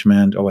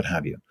attachment or what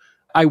have you.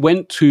 I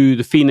went to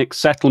the Phoenix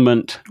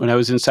settlement when I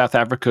was in South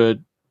Africa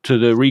to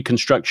the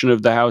reconstruction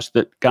of the house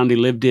that Gandhi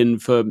lived in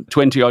for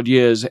 20 odd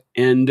years.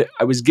 And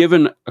I was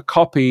given a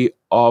copy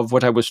of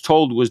what I was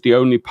told was the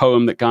only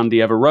poem that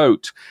Gandhi ever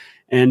wrote.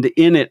 And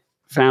in it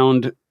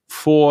found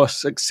 4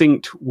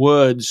 succinct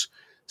words,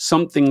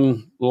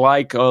 something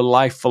like a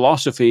life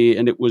philosophy,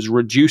 and it was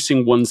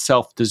reducing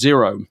oneself to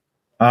zero.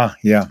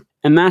 Yeah.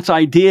 And that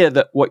idea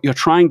that what you're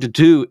trying to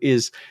do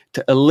is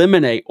to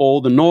eliminate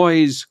all the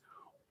noise,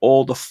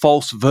 all the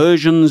false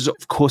versions.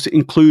 Of course, it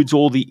includes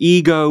all the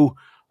ego,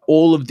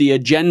 all of the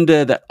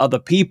agenda that other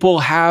people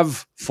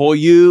have for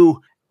you.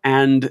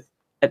 And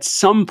at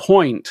some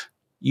point,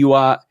 you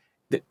are,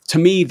 to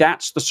me,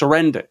 that's the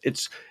surrender.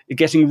 It's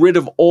getting rid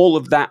of all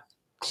of that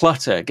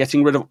clutter,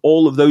 getting rid of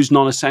all of those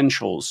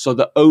non-essentials so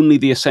that only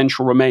the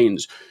essential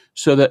remains,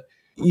 so that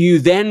you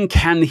then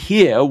can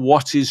hear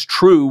what is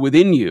true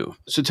within you.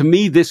 So to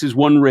me, this is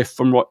one riff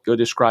from what you're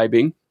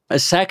describing. A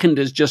second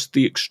is just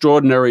the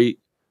extraordinary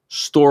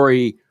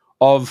story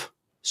of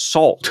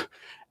salt.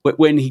 But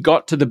when he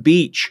got to the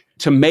beach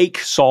to make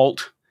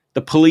salt,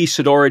 the police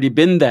had already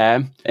been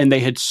there and they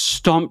had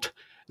stomped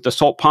the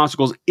salt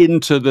particles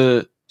into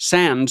the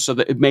sand so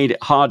that it made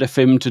it harder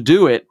for him to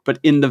do it. But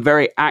in the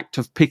very act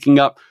of picking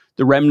up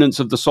the remnants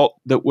of the salt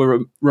that were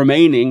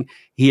remaining,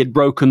 he had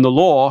broken the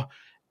law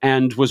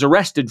and was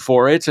arrested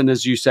for it. And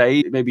as you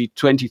say, maybe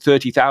 20,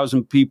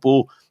 30,000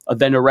 people are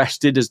then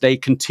arrested as they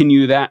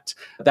continue that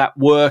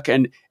work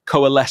and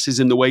coalesces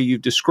in the way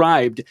you've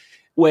described.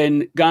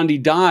 When Gandhi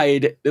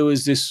died, there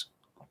was this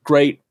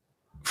great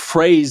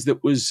phrase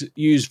that was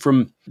used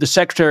from the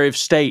Secretary of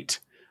State,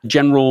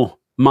 General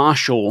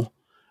Marshall,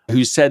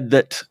 who said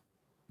that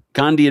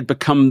Gandhi had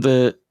become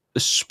the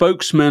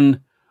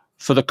spokesman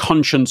for the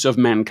conscience of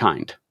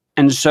mankind.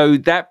 And so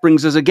that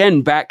brings us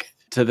again back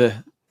to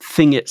the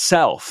thing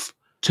itself,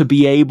 to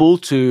be able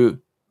to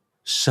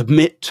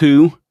submit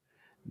to,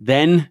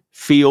 then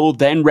feel,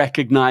 then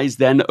recognize,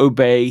 then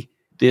obey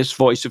this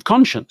voice of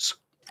conscience.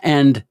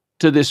 And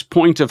to this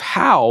point of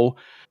how,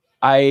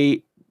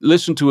 I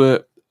listened to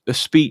a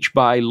speech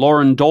by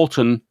Lauren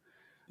Dalton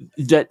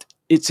that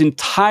its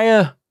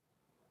entire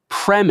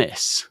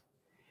premise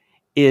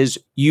is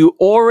you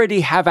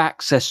already have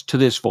access to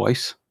this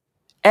voice.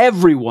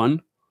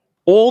 Everyone,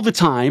 all the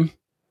time,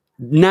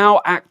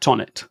 now act on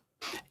it.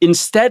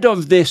 Instead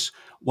of this,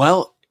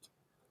 well,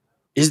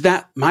 is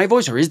that my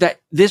voice or is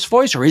that this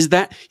voice or is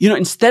that,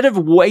 instead of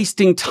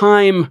wasting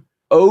time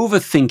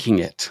overthinking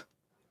it,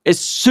 as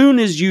soon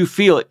as you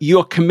feel it,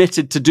 you're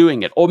committed to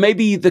doing it. Or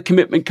maybe the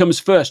commitment comes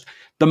first.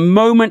 The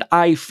moment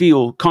I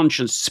feel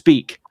conscience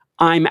speak,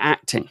 I'm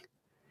acting.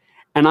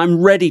 And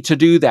I'm ready to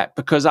do that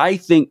because I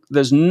think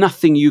there's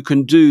nothing you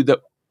can do that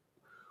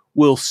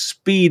will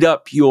speed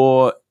up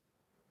your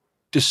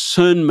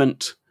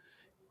discernment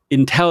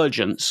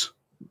intelligence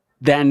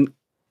than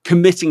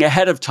committing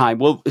ahead of time.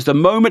 Well, the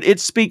moment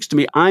it speaks to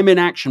me, I'm in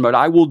action mode.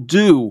 I will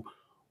do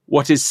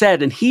what is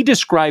said. And he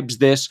describes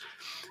this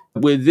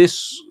with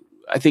this,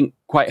 I think,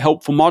 quite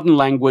helpful modern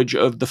language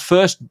of the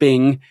first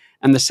bing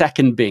and the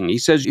second bing. He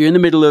says you're in the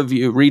middle of,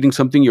 you're reading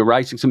something, you're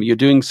writing something, you're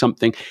doing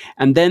something,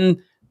 and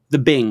then the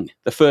bing,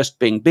 the first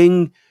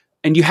bing,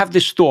 and you have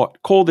this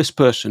thought, call this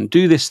person,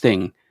 do this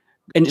thing.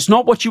 And it's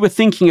not what you were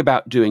thinking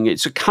about doing.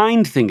 It's a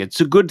kind thing. It's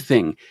a good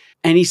thing.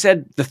 And he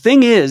said, the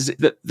thing is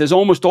that there's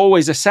almost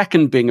always a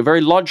second bing, a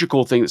very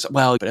logical thing. That's,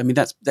 well, but I mean,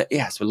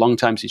 it's a long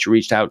time since you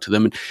reached out to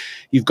them and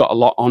you've got a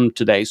lot on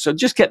today. So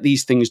just get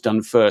these things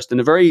done first.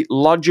 And a very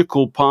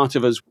logical part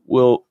of us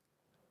will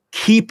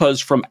keep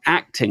us from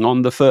acting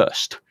on the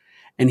first.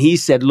 And he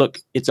said, look,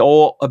 it's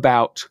all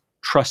about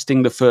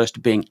trusting the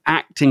first bing,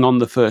 acting on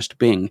the first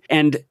bing.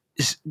 And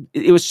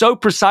it was so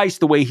precise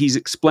the way he's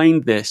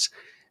explained this,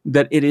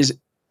 that it has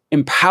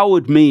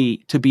empowered me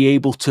to be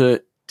able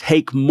to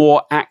take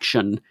more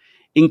action,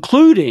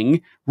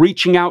 including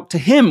reaching out to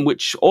him,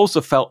 which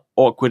also felt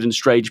awkward and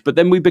strange. But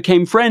then we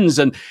became friends,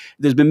 and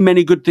there's been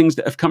many good things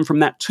that have come from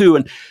that too.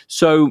 And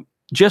so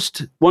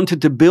just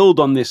wanted to build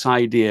on this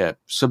idea,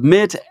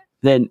 submit,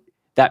 then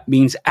that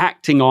means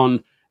acting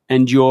on,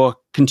 and your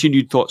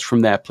continued thoughts from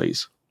there,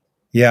 please.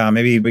 Yeah,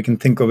 maybe we can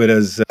think of it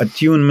as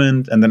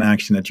attunement and then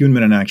action,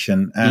 attunement and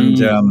action. And,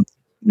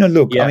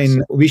 look, yes. I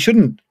mean, we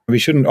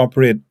shouldn't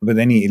operate with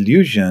any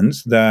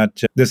illusions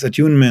that this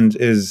attunement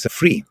is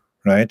free,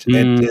 right?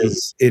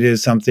 It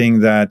is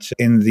something that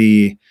in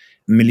the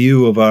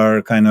milieu of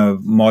our kind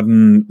of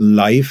modern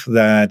life,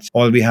 that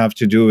all we have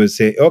to do is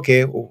say,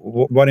 okay,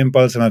 what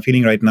impulse am I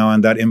feeling right now?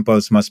 And that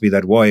impulse must be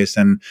that voice.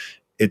 And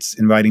it's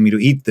inviting me to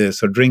eat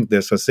this or drink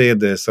this or say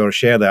this or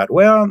share that.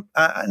 Well,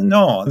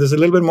 no, there's a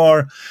little bit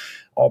more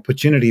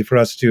opportunity for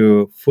us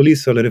to fully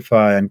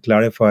solidify and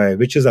clarify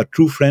which is our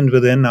true friend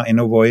within our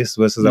inner voice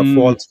versus our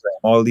false friend.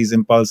 All these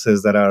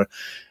impulses that are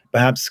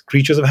perhaps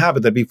creatures of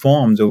habit that we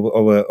formed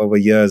over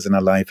years in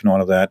our life and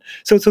all of that.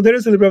 So there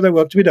is a little bit of that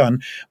work to be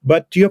done.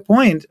 But to your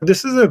point,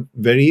 this is a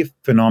very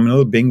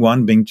phenomenal Bing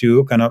 1, Bing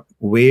 2 kind of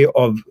way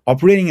of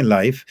operating in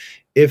life.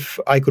 If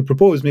I could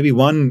propose maybe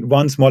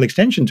one small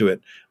extension to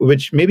it,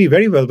 which may be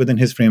very well within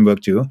his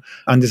framework too.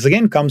 And this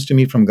again comes to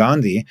me from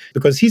Gandhi,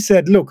 because he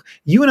said, look,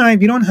 you and I,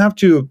 we don't have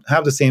to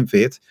have the same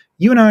faith.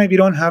 You and I, we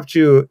don't have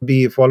to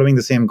be following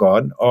the same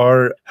God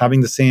or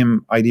having the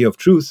same idea of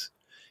truth.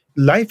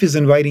 Life is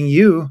inviting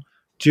you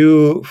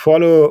to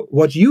follow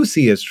what you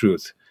see as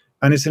truth.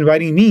 And it's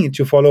inviting me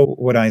to follow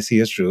what I see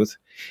as truth.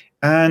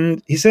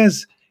 And he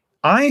says,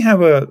 I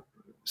have a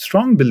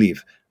strong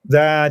belief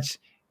that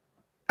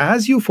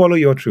as you follow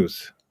your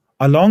truth,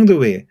 along the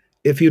way,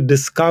 if you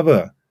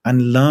discover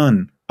and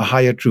learn a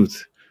higher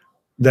truth,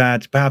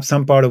 that perhaps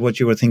some part of what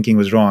you were thinking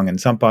was wrong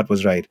and some part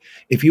was right,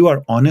 if you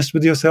are honest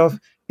with yourself,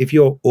 if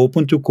you're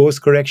open to course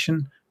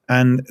correction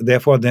and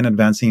therefore then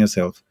advancing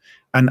yourself,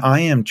 and I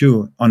am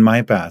too on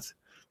my path,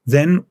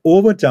 then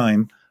over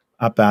time,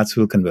 our paths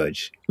will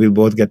converge. We'll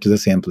both get to the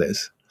same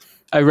place.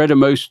 I read a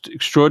most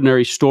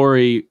extraordinary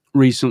story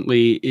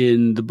recently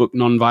in the book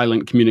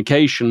Nonviolent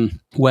Communication,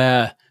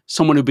 where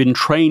someone who'd been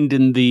trained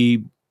in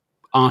the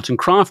art and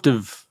craft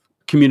of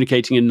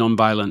communicating in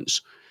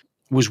nonviolence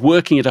was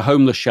working at a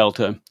homeless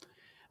shelter,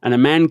 and a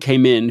man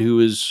came in who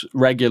was a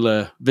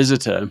regular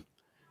visitor,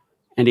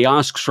 and he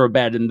asks for a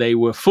bed, and they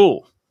were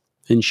full.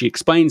 And she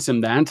explains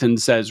him that and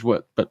says,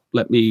 "What? But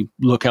let me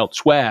look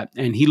elsewhere."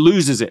 And he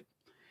loses it.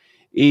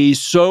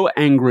 He's so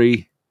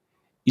angry.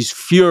 He's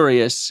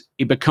furious.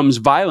 He becomes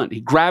violent.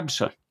 He grabs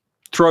her,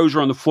 throws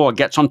her on the floor,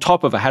 gets on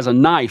top of her, has a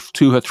knife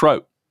to her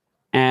throat.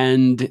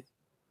 And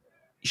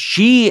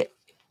she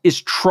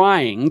is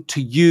trying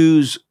to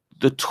use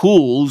the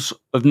tools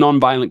of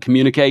nonviolent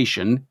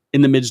communication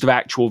in the midst of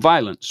actual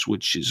violence,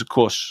 which is, of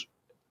course,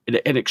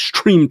 an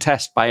extreme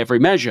test by every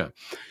measure.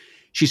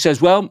 She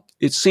says, well,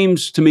 it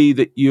seems to me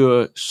that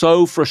you're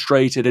so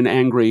frustrated and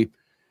angry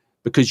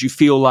because you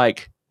feel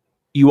like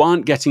you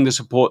aren't getting the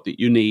support that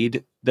you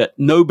need. that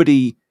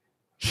nobody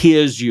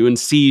hears you and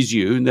sees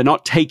you, and they're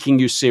not taking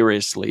you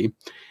seriously.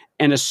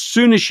 And as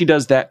soon as she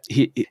does that,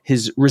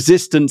 his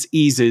resistance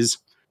eases.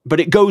 But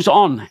it goes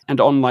on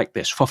and on like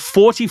this. For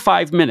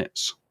 45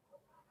 minutes,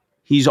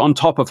 he's on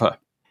top of her.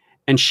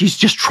 And she's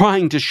just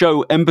trying to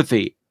show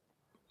empathy,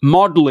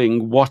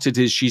 modeling what it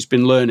is she's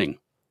been learning.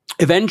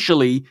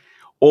 Eventually,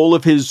 all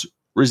of his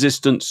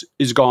resistance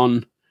is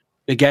gone.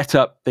 They get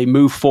up, they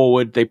move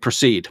forward, they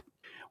proceed.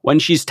 When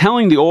she's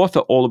telling the author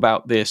all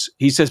about this,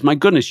 he says, my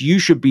goodness, you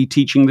should be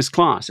teaching this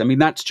class. I mean,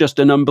 that's just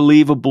an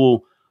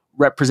unbelievable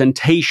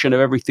representation of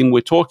everything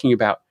we're talking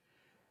about.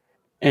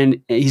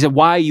 And he said,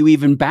 why are you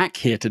even back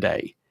here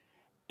today?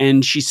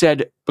 And she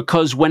said,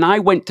 because when I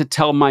went to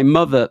tell my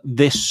mother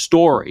this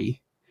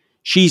story,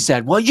 she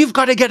said, well, you've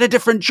got to get a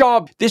different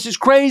job. This is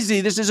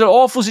crazy. This is an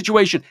awful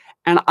situation.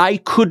 And I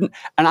couldn't,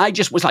 and I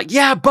just was like,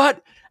 yeah,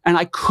 but, and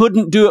I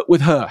couldn't do it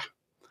with her.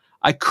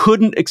 I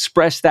couldn't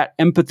express that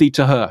empathy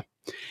to her.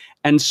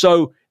 And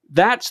so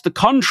that's the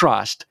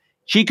contrast.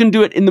 She can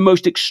do it in the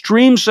most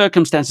extreme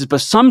circumstances, but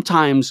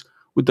sometimes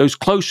with those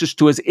closest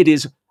to us, it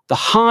is the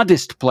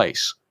hardest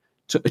place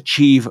to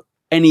achieve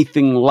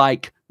anything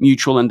like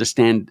mutual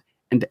understanding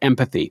and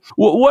empathy.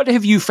 What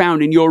have you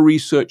found in your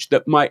research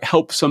that might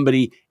help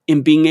somebody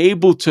in being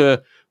able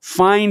to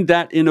find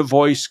that inner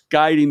voice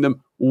guiding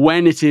them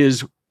when it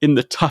is in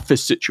the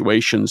toughest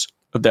situations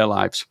of their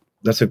lives?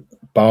 That's a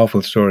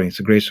powerful story. It's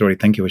a great story.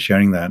 Thank you for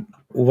sharing that.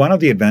 One of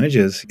the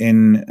advantages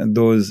in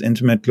those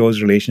intimate,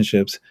 close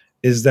relationships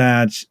is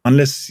that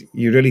unless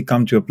you really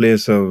come to a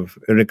place of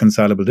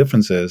irreconcilable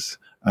differences,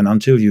 and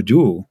until you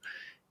do,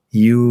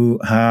 you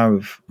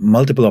have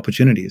multiple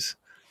opportunities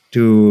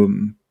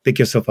to pick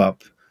yourself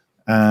up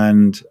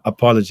and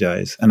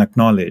apologize and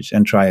acknowledge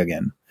and try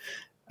again.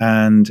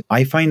 And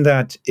I find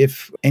that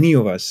if any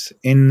of us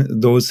in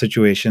those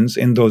situations,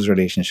 in those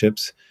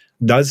relationships,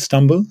 does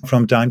stumble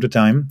from time to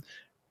time,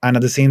 and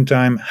at the same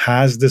time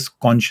has this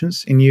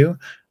conscience in you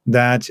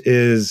that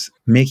is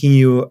making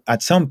you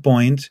at some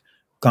point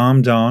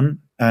calm down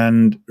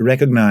and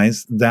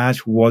recognize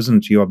that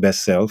wasn't your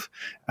best self,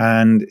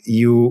 and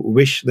you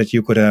wish that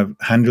you could have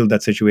handled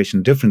that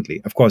situation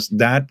differently. Of course,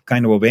 that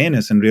kind of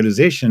awareness and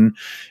realization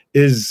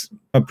is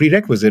a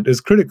prerequisite,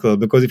 is critical,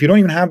 because if you don't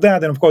even have that,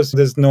 then of course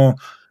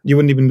you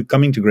wouldn't even be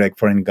coming to Greg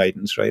for any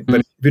guidance, right?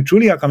 But if you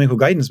truly are coming for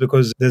guidance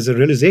because there's a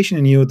realization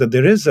in you that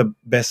there is a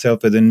best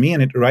self within me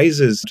and it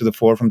rises to the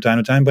fore from time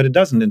to time, but it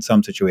doesn't in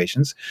some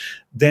situations,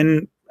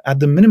 then at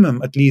the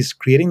minimum, at least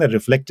creating that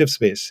reflective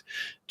space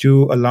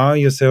to allow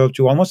yourself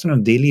to almost on a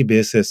daily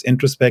basis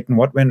introspect on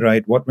what went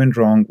right, what went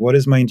wrong, what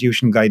is my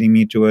intuition guiding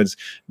me towards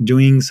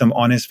doing some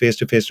honest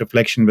face-to-face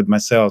reflection with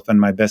myself and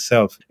my best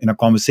self in a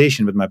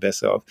conversation with my best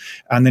self.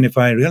 And then if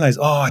I realize,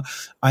 I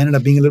ended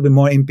up being a little bit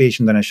more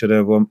impatient than I should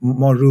have, or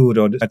more rude,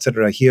 or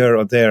etc., here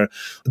or there,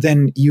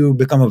 then you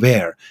become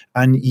aware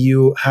and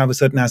you have a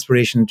certain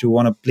aspiration to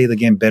want to play the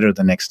game better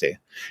the next day.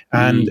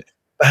 And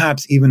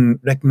perhaps even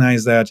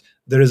recognize that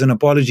there is an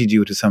apology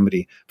due to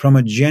somebody from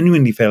a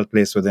genuinely felt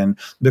place within,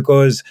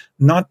 because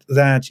not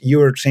that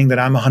you're saying that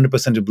I'm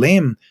 100% to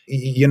blame.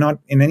 You're not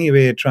in any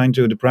way trying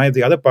to deprive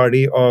the other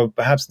party of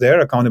perhaps their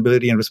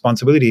accountability and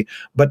responsibility,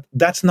 but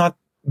that's not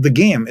the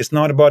game. It's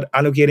not about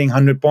allocating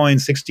 100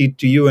 points, 60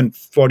 to you and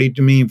 40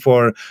 to me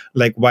for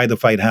like why the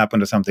fight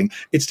happened or something.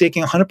 It's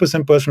taking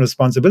 100% personal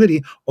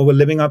responsibility over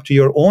living up to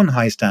your own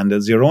high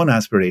standards, your own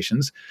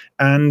aspirations.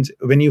 And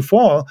when you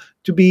fall,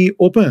 to be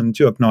open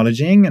to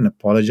acknowledging and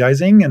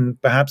apologizing and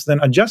perhaps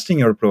then adjusting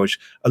your approach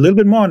a little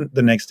bit more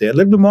the next day, a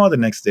little bit more the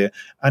next day.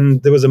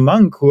 And there was a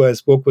monk who I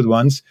spoke with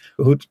once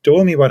who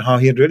told me about how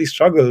he had really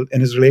struggled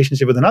in his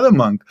relationship with another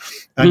monk.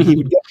 And he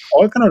would get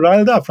all kind of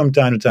riled up from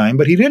time to time,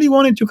 but he really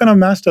wanted to kind of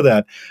master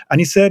that.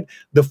 And he said,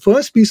 the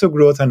first piece of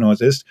growth I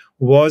noticed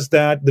was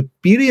that the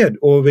period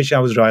over which I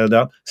was riled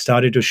up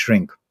started to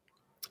shrink.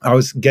 I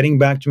was getting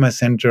back to my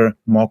center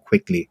more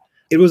quickly.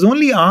 It was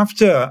only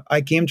after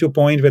I came to a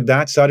point where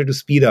that started to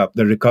speed up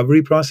the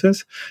recovery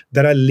process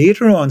that I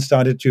later on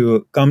started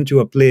to come to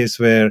a place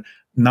where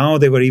now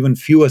there were even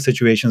fewer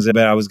situations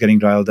where I was getting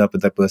riled up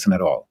with that person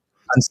at all.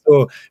 And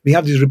so we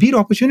have these repeat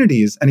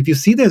opportunities. And if you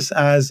see this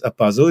as a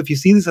puzzle, if you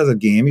see this as a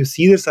game, you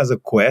see this as a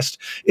quest,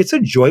 it's a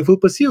joyful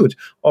pursuit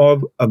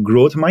of a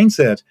growth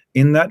mindset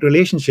in that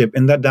relationship,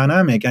 in that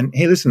dynamic. And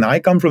hey, listen, I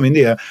come from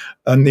India,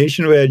 a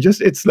nation where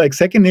it's like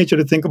second nature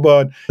to think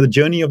about the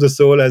journey of the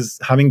soul as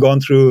having gone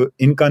through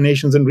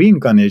incarnations and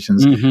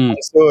reincarnations. And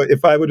so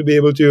if I were to be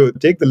able to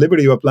take the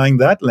liberty of applying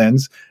that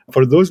lens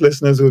for those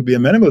listeners who would be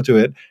amenable to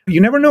it, you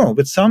never know.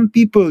 With some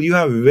people, you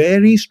have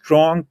very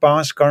strong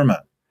past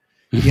karma.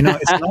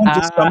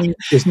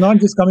 It's not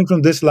just coming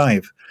from this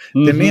life.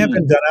 There may have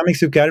been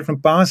dynamics you carried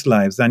from past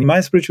lives. And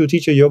my spiritual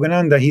teacher,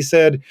 Yogananda, he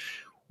said,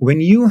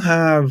 when you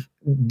have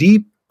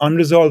deep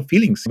unresolved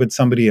feelings with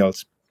somebody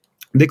else,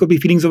 they could be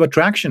feelings of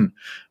attraction,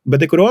 but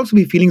they could also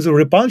be feelings of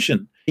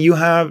repulsion. You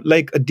have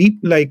like a deep,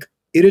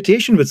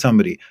 irritation with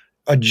somebody.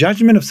 a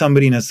judgment of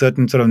somebody in a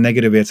certain sort of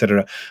negative way,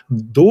 etc.,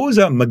 those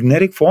are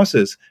magnetic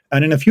forces.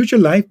 And in a future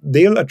life,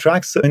 they'll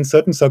attract in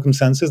certain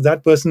circumstances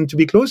that person to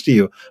be close to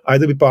you,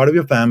 either be part of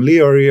your family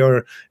or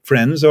your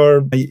friends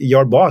or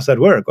your boss at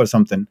work or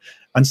something.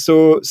 And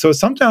so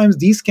sometimes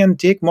these can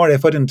take more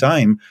effort and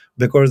time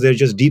because they're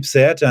just deep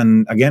set.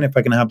 And again, if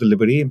I can have the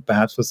liberty,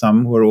 perhaps for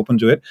some who are open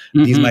to it,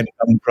 these might be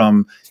coming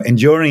from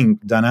enduring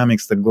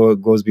dynamics that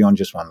goes beyond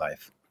just one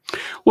life.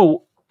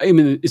 Well, I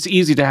mean, it's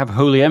easy to have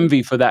holy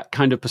envy for that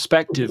kind of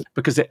perspective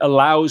because it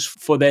allows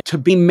for there to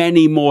be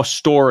many more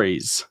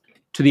stories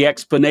to the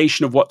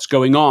explanation of what's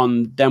going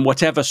on than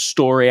whatever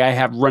story I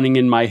have running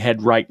in my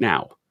head right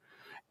now.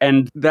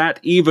 And that,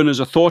 even as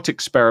a thought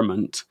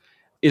experiment,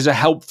 is a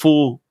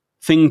helpful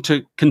thing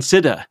to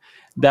consider,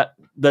 that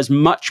there's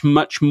much,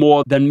 much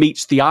more than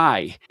meets the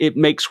eye. It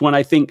makes one,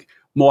 I think,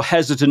 more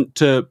hesitant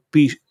to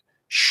be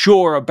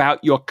sure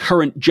about your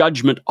current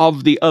judgment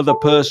of the other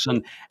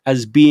person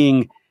as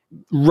being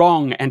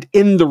wrong and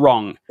in the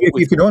wrong.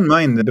 If you don't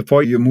mind,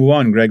 before you move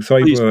on, Greg,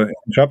 sorry Please. for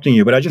interrupting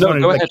you, but I just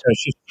wanted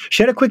to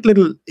share a quick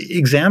little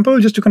example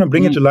just to kind of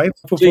bring it to life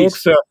for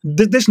folks.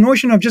 This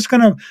notion of just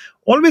kind of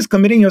always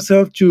committing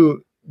yourself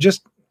to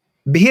just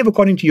behave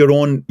according to your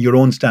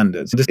own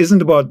standards. This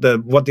isn't about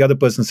what the other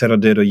person said or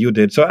did or you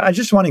did. So I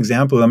just one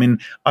example. I mean,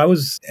 I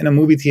was in a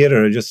movie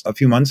theater just a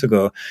few months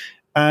ago,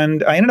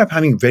 and I ended up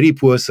having very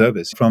poor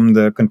service from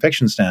the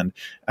confection stand,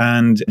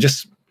 and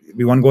just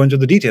we won't go into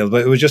the details,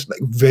 but it was just like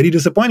very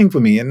disappointing for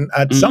me. And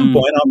at some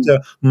point, after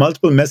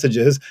multiple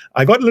messages,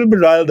 I got a little bit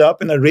riled up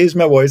and I raised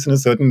my voice in a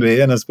certain way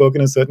and I spoke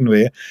in a certain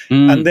way.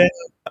 And then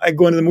I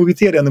go into the movie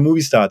theater and the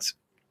movie starts.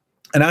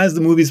 And as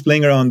the movie's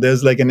playing around,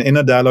 there's like an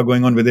inner dialogue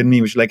going on within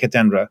me, which is like,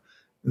 Hitendra,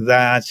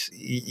 that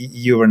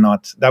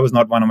that was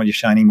not one of your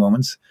shining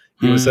moments.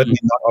 You were certainly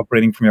not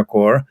operating from your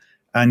core.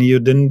 And you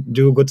didn't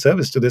do good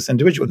service to this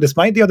individual.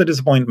 Despite the other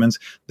disappointments,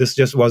 this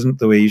just wasn't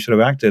the way you should have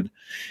acted.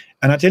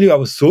 And I tell you, I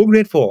was so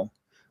grateful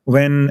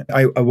when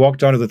I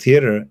walked out of the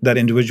theater, that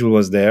individual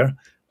was there.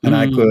 And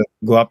I could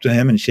go up to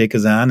him and shake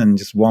his hand and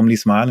just warmly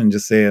smile and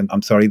just say,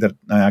 I'm sorry that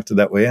I acted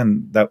that way.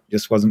 And that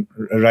just wasn't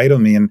right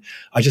on me. And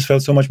I just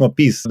felt so much more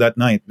peace that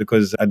night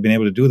because I'd been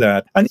able to do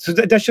that. And so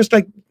that's just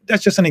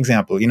an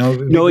example,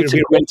 No, it's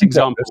a great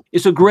example.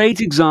 It's a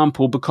great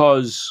example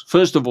because,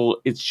 first of all,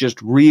 it's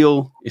just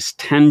real, it's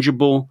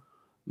tangible.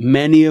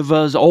 Many of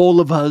us,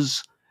 all of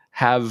us,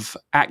 have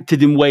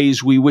acted in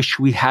ways we wish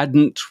we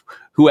hadn't,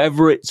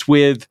 whoever it's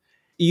with.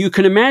 You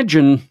can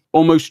imagine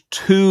almost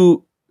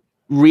two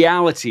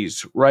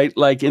realities, right?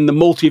 Like in the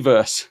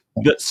multiverse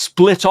that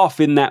split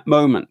off in that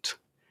moment.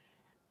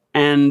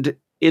 And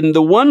in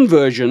the one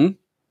version,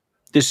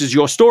 this is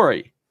your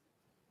story.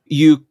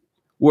 You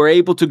were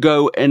able to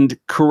go and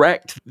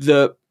correct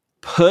the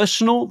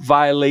personal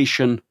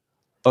violation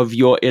of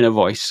your inner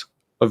voice,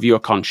 of your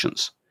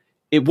conscience.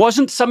 It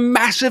wasn't some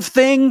massive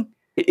thing.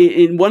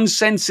 In one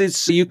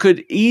sense, you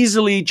could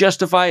easily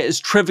justify it as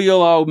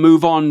trivial. I'll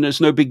move on.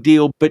 There's no big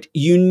deal. But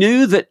you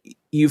knew that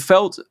you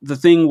felt the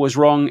thing was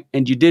wrong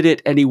and you did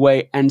it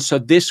anyway. And so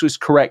this was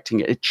correcting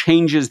it. It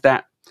changes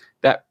that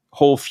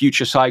whole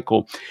future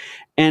cycle.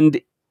 And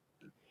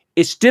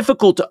it's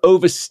difficult to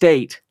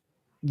overstate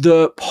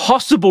the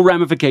possible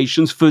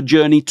ramifications for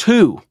journey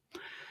 2.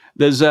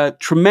 There's a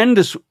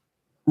tremendous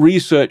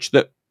research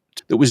that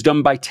was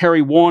done by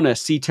Terry Warner,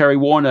 C. Terry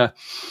Warner.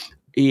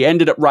 He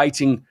ended up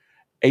writing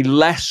a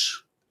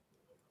less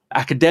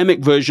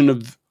academic version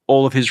of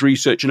all of his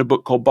research in a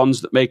book called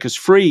Bonds That Make Us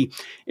Free,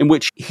 in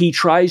which he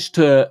tries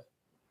to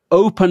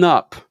open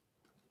up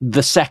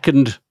the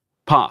second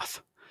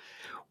path.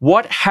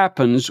 What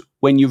happens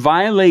when you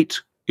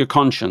violate your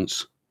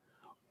conscience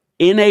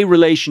in a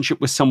relationship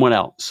with someone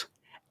else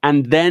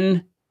and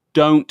then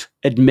don't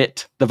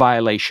admit the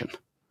violation?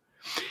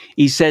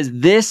 He says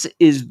this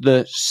is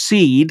the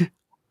seed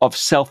of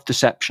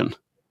self-deception.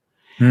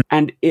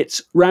 And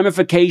its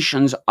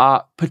ramifications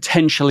are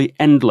potentially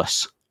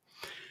endless.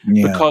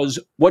 Yeah. Because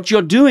what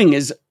you're doing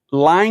is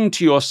lying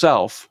to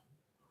yourself.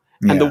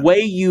 And the way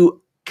you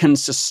can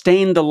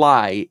sustain the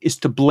lie is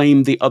to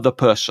blame the other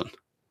person.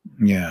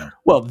 Yeah.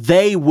 Well,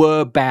 they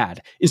were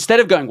bad.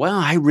 Instead of going, well,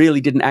 I really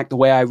didn't act the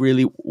way I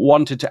really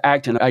wanted to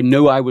act, and I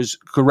know I was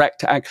correct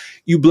to act,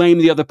 you blame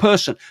the other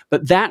person.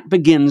 But that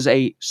begins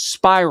a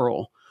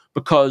spiral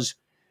because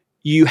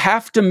you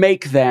have to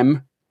make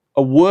them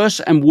a worse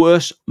and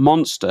worse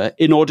monster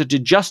in order to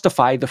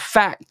justify the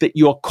fact that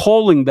you're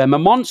calling them a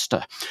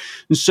monster.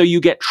 And so you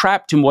get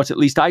trapped in what at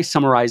least I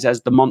summarize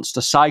as the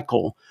monster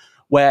cycle,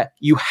 where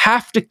you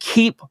have to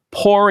keep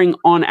pouring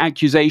on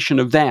accusation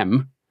of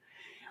them,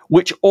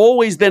 which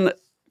always then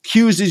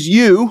accuses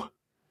you.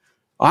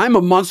 I'm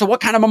a monster.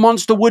 What kind of a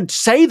monster would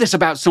say this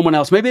about someone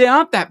else? Maybe they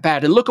aren't that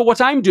bad. And look at what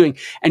I'm doing.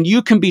 And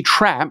you can be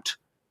trapped,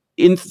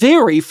 in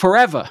theory,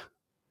 forever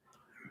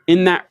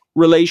in that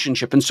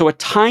relationship. And so a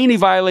tiny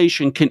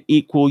violation can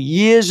equal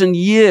years and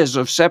years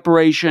of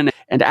separation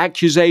and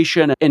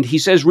accusation. And he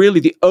says,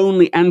 really, the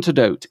only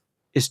antidote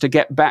is to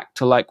get back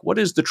to what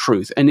is the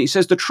truth? And he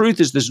says the truth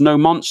is there's no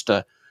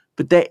monster,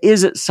 but there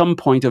is at some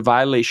point a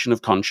violation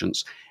of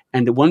conscience.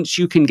 And once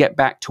you can get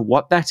back to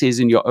what that is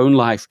in your own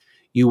life,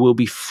 you will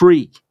be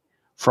free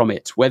from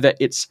it, whether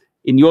it's,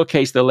 in your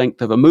case, the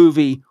length of a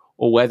movie,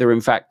 or whether,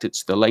 in fact,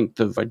 it's the length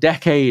of a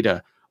decade,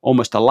 or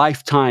almost a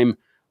lifetime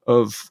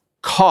of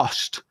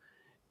cost.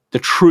 The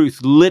truth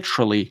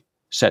literally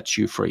sets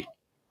you free.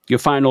 Your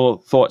final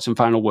thoughts and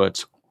final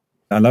words.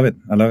 I love it.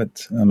 I love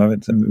it. I love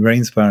it. Very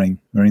inspiring.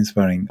 Very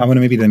inspiring. I want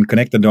to maybe then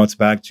connect the dots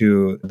back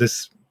to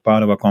this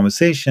part of our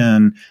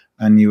conversation.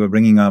 And you were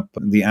bringing up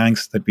the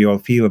angst that we all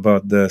feel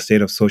about the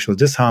state of social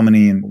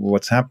disharmony and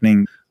what's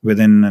happening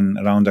within and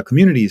around our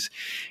communities.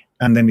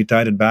 And then we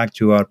tied it back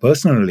to our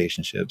personal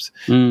relationships.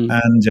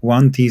 And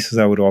one thesis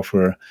I would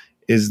offer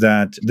is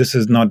that this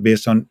is not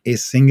based on a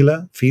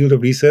singular field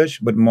of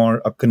research, but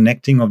more a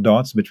connecting of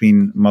dots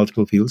between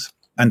multiple fields.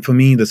 And for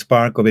me, the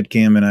spark of it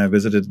came when I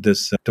visited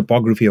this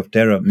Topography of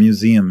Terror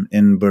museum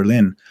in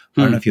Berlin.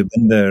 I don't know if you've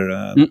been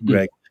there,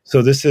 Greg.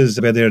 So this is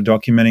where they're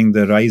documenting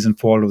the rise and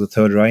fall of the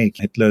Third Reich,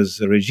 Hitler's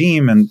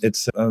regime. And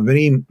it's a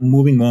very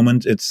moving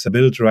moment. It's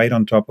built right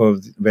on top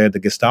of where the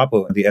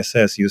Gestapo, the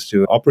SS, used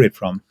to operate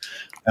from.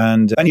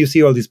 And you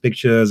see all these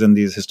pictures and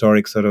these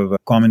historic sort of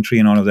commentary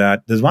and all of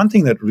that. There's one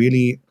thing that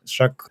really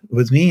struck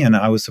with me, and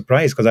I was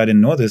surprised because I didn't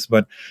know this,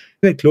 but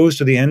we were close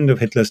to the end of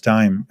Hitler's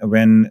time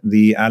when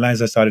the Allies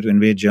had started to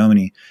invade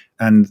Germany,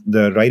 and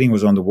the writing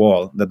was on the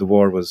wall that the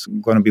war was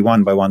going to be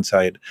won by one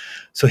side.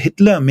 So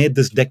Hitler made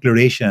this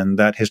declaration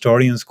that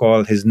historians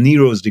call his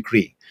Nero's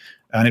decree.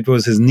 And it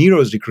was his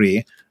Nero's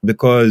decree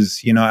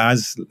because,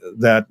 as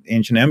that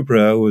ancient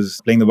emperor who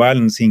was playing the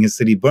violin, seeing his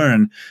city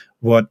burn,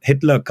 what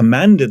Hitler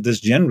commanded this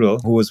general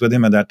who was with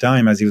him at that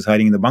time as he was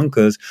hiding in the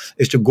bunkers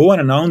is to go and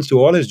announce to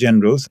all his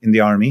generals in the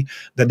army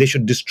that they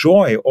should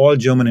destroy all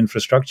German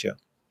infrastructure,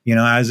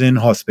 as in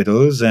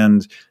hospitals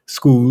and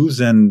schools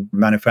and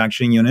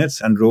manufacturing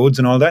units and roads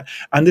and all that.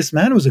 And this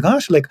man was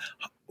like,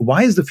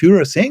 why is the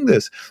Führer saying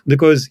this?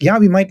 Because,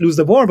 we might lose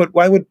the war, but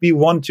why would we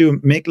want to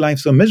make life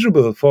so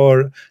miserable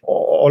for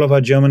all of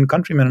our German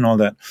countrymen and all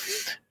that?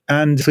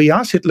 And so he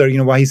asked Hitler,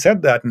 why he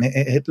said that. And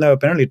Hitler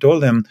apparently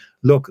told him,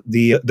 look,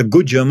 the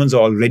good Germans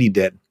are already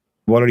dead,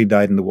 already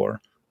died in the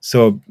war.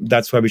 So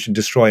that's why we should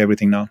destroy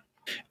everything now.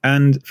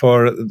 And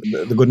for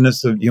the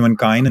goodness of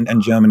humankind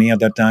and Germany at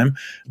that time,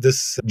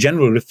 this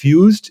general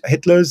refused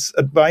Hitler's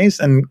advice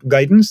and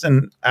guidance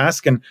and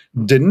asked and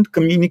didn't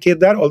communicate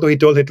that, although he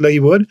told Hitler he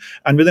would.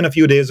 And within a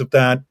few days of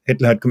that,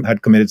 Hitler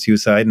had committed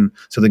suicide. And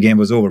so the game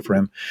was over for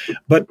him.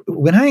 But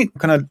when I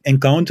kind of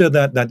encountered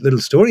that little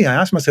story, I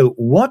asked myself,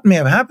 what may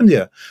have happened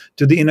here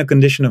to the inner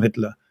condition of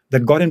Hitler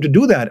that got him to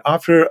do that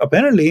after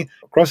apparently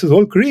across his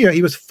whole career,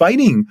 he was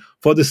fighting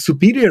for the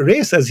superior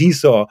race as he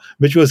saw,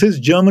 which was his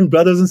German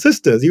brothers and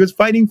sisters. He was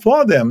fighting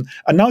for them.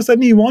 And now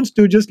suddenly he wants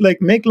to just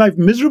make life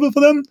miserable for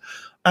them.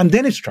 And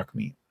then it struck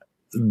me.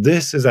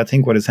 This is, I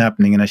think, what is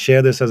happening. And I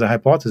share this as a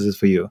hypothesis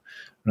for you,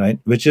 right?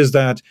 Which is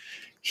that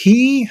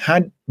he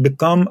had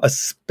become a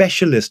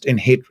specialist in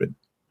hatred.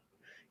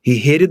 He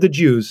hated the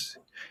Jews.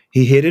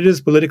 He hated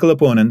his political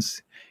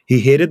opponents. He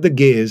hated the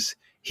gays.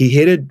 He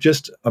hated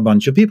just a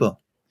bunch of people.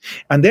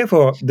 And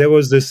therefore, there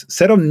was this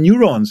set of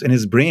neurons in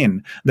his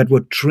brain that were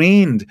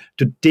trained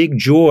to take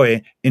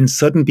joy in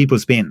certain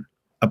people's pain.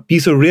 A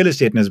piece of real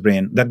estate in his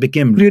brain that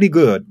became really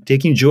good,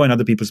 taking joy in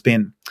other people's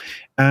pain.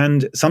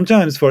 And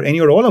sometimes for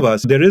any or all of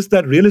us, there is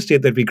that real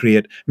estate that we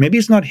create. Maybe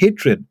it's not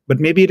hatred,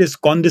 but maybe it is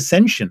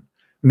condescension.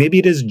 Maybe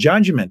it is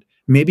judgment.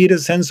 Maybe it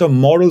is a sense of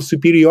moral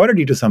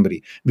superiority to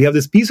somebody. We have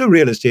this piece of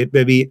real estate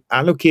where we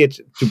allocate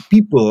to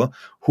people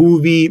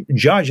who we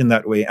judge in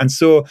that way. And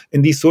so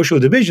in these social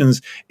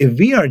divisions, if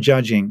we are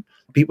judging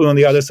people on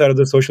the other side of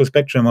the social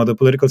spectrum or the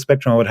political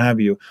spectrum or what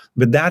have you,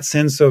 with that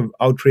sense of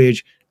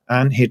outrage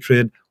and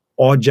hatred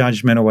or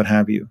judgment or what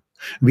have you,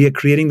 we are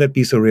creating that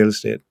piece of real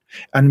estate.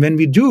 And when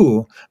we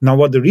do, now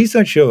what the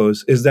research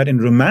shows is that in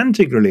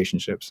romantic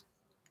relationships,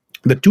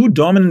 the two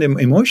dominant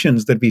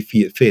emotions that we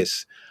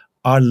face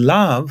are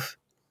love,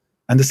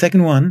 and the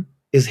second one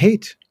is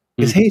hate.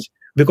 Is hate.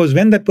 Because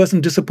when that person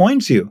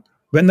disappoints you,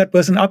 when that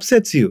person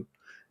upsets you,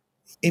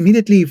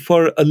 immediately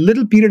for a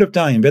little period of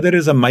time, whether it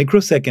is a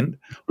microsecond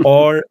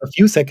or a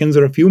few seconds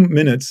or a few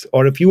minutes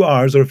or a few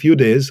hours or a few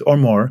days or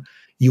more,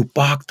 you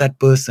park that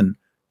person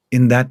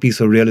in that piece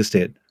of real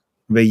estate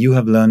where you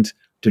have learned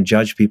to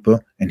judge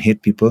people and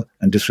hate people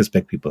and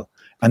disrespect people.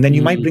 And then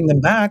you might bring them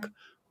back.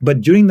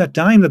 But during that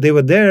time that they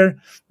were there,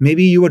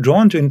 maybe you were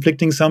drawn to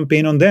inflicting some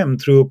pain on them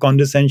through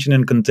condescension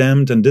and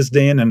contempt and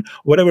disdain and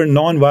whatever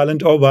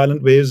non-violent or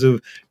violent ways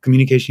of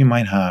communication you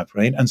might have,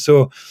 right? And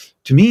so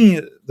to me,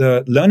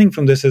 the learning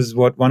from this is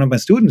what one of my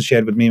students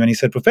shared with me when he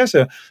said,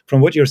 Professor, from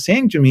what you're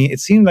saying to me,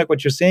 it seemed like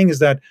what you're saying is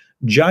that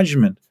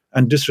judgment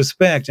and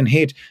disrespect and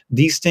hate,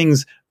 these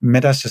things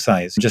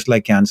metastasize just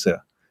like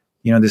cancer.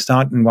 They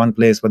start in one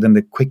place, but then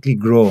they quickly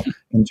grow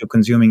into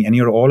consuming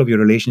any or all of your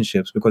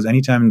relationships, because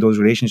anytime in those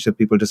relationships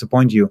people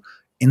disappoint you,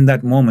 in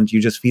that moment,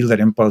 you just feel that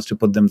impulse to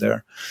put them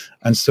there.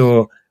 And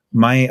so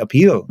my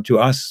appeal to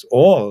us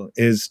all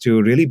is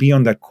to really be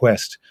on that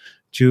quest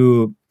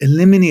to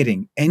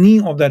eliminating any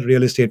of that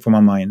real estate from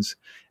our minds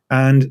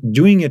and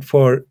doing it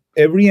for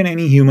every and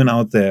any human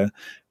out there,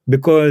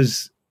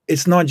 because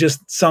it's not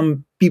just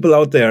some people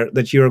out there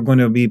that you're going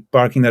to be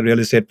parking that real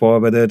estate for,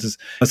 whether it's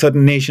a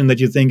certain nation that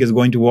you think is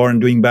going to war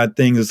and doing bad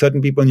things, or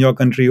certain people in your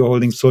country who are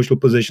holding social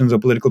positions or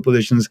political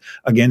positions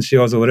against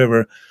yours or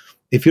whatever.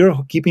 If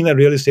you're keeping that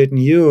real estate in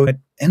you, it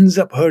ends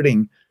up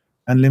hurting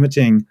and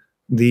limiting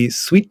the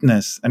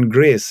sweetness and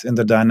grace in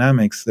the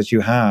dynamics that you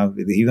have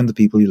with even the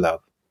people you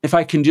love. If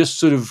I can just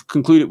sort of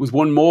conclude it with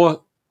one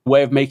more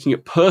way of making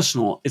it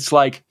personal, it's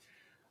like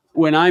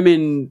when I'm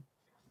in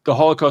the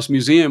Holocaust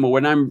Museum or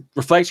when I'm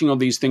reflecting on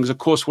these things, of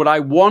course, what I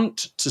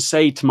want to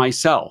say to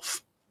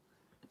myself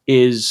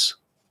is,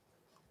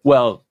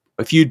 well,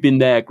 if you'd been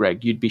there,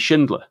 Greg, you'd be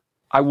Schindler.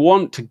 I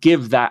want to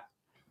give that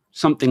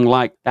something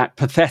like that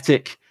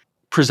pathetic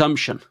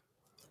presumption,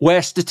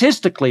 where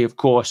statistically, of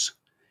course,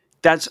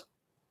 that's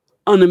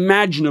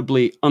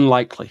unimaginably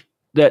unlikely,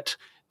 that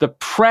the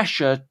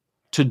pressure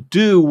to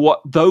do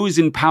what those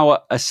in power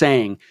are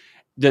saying,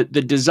 the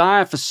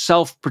desire for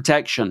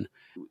self-protection,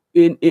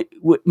 it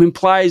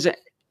implies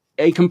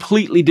a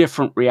completely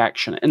different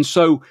reaction. And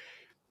so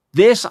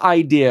this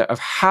idea of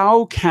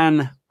how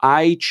can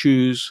I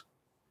choose,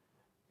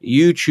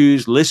 you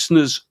choose,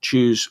 listeners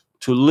choose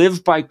to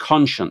live by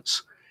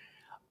conscience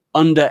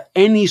under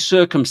any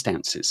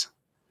circumstances,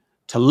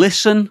 to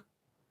listen,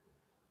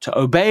 to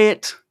obey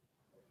it,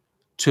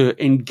 to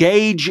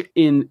engage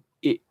in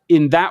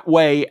that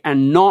way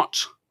and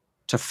not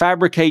to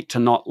fabricate, to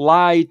not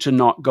lie, to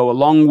not go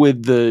along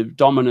with the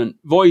dominant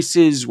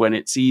voices when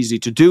it's easy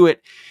to do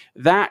it.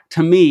 That,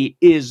 to me,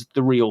 is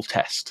the real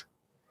test.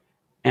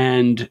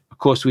 And, of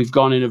course, we've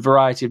gone in a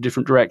variety of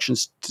different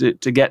directions to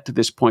get to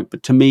this point.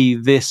 But to me,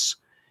 this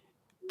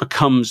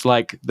becomes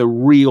like the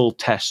real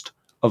test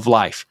of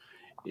life.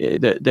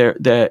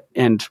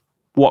 And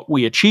what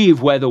we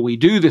achieve, whether we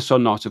do this or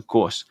not, of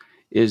course,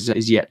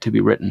 is yet to be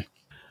written.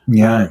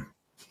 Yeah.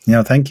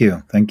 Thank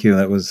you.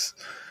 That was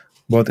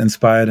both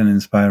inspired and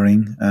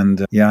inspiring.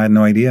 And I had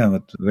no idea,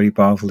 but very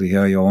powerful to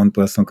hear your own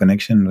personal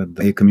connection with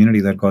a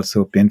community that got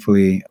so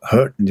painfully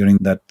hurt during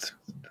that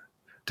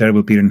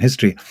terrible period in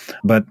history.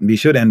 But we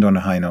should end on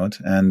a high note.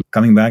 And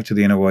coming back to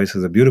the inner voice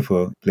is a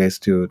beautiful place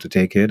to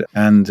take it.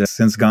 And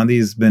since Gandhi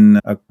has been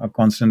a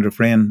constant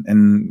refrain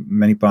in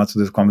many parts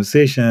of this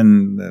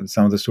conversation,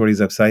 some of the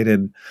stories I've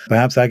cited,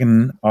 perhaps I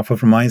can offer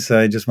from my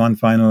side just one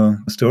final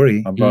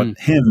story about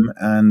him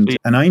and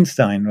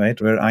Einstein,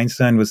 right? Where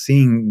Einstein was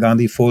seeing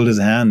Gandhi fold his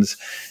hands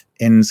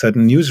in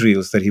certain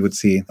newsreels that he would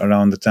see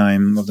around the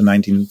time of the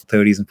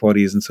 1930s and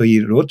 40s. And so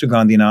he wrote to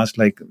Gandhi and asked,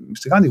 like,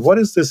 Mr. Gandhi, what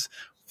is this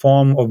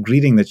form of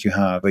greeting that you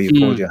have where you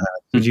fold your hand?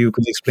 Could you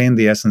explain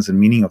the essence and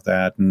meaning of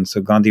that? And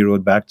so Gandhi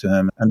wrote back to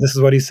him, and this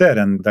is what he said,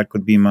 and that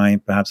could be my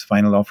perhaps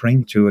final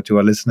offering to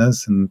our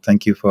listeners. And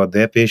thank you for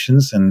their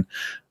patience, and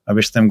I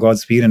wish them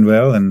Godspeed and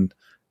well. And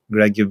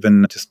Greg, you've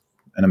been just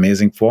an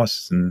amazing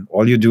force in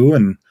all you do,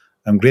 and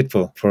I'm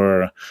grateful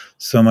for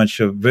so much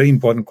of very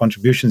important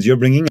contributions you're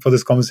bringing for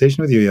this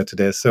conversation with you here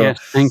today. So, yes,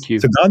 thank you.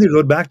 So Gandhi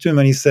wrote back to him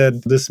and he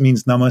said, this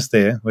means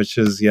namaste, which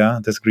is,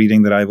 this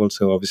greeting that I've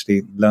also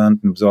obviously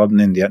learned and absorbed in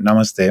India,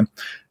 namaste.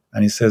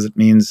 And he says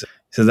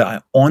that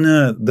I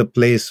honor the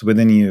place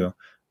within you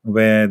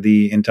where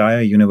the entire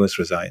universe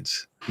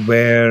resides,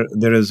 where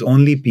there is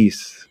only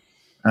peace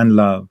and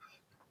love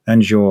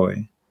and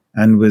joy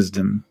and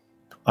wisdom.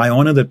 I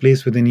honor the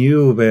place within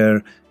you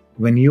where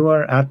when you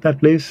are at that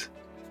place,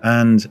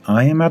 and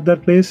I am at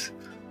that place,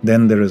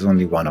 then there is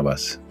only one of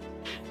us.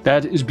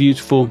 That is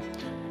beautiful.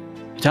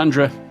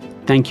 Hitendra,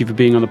 thank you for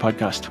being on the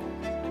podcast.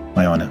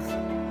 My honor.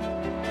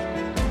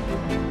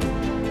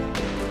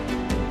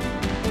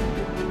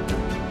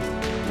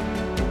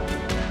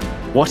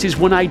 What is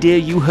one idea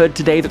you heard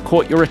today that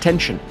caught your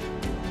attention?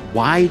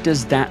 Why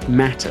does that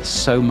matter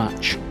so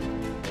much?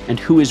 And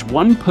who is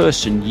one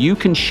person you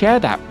can share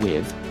that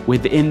with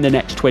within the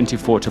next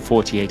 24 to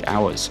 48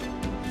 hours?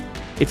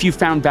 If you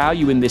found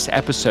value in this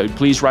episode,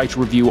 please write a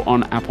review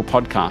on Apple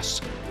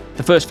Podcasts.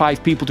 The first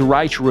 5 people to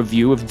write a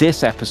review of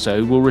this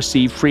episode will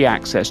receive free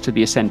access to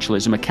the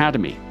Essentialism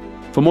Academy.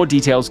 For more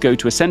details, go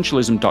to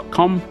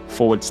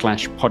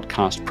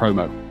essentialism.com/podcast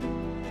promo.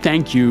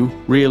 Thank you,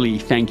 really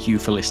thank you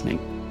for listening,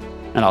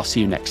 and I'll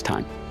see you next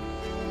time.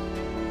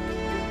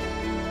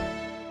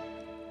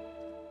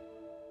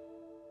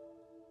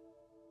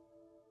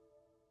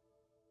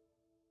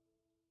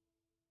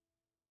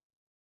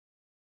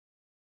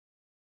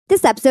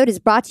 This episode is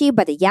brought to you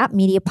by the Yap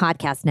Media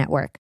Podcast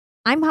Network.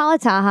 I'm Hala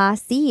Taha,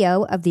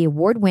 CEO of the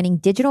award-winning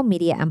digital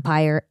media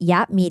empire,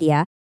 Yap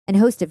Media, and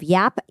host of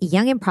Yap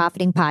Young and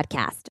Profiting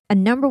Podcast, a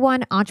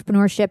 #1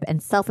 entrepreneurship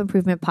and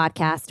self-improvement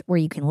podcast where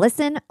you can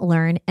listen,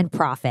 learn, and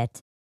profit.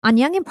 On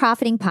Young and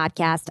Profiting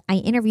Podcast, I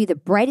interview the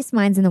brightest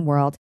minds in the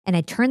world, and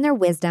I turn their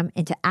wisdom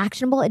into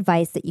actionable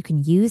advice that you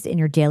can use in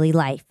your daily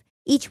life.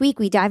 Each week,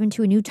 we dive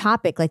into a new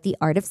topic like the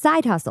art of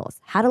side hustles,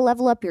 how to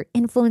level up your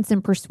influence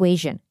and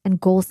persuasion,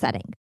 and goal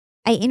setting.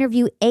 I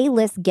interview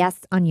A-list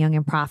guests on Young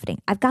and Profiting.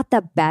 I've got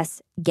the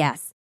best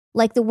guests,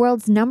 like the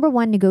world's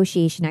 #1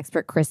 negotiation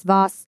expert, Chris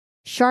Voss,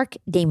 Shark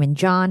Damon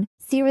John,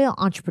 serial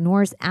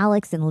entrepreneurs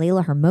Alex and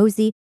Layla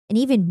Hermosi, and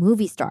even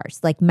movie stars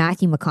like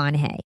Matthew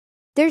McConaughey.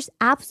 There's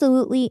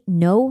absolutely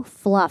no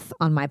fluff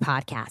on my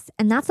podcast,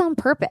 and that's on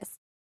purpose.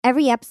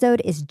 Every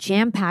episode is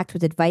jam-packed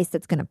with advice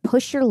that's going to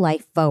push your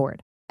life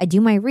forward. I do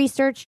my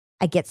research,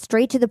 I get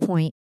straight to the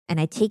point, and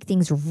I take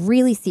things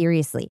really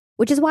seriously,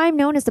 which is why I'm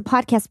known as the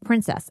podcast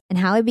princess and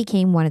how I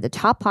became one of the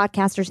top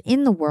podcasters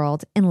in the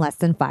world in less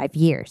than 5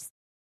 years.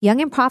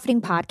 Young and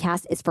Profiting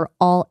Podcast is for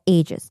all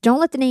ages. Don't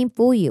let the name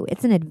fool you.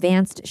 It's an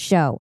advanced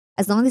show.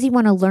 As long as you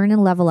want to learn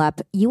and level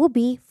up, you will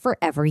be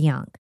forever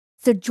young.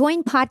 So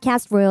join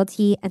Podcast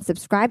Royalty and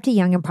subscribe to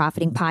Young and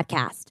Profiting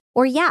Podcast,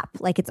 or YAP,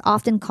 like it's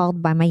often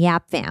called by my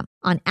YAP fam,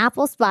 on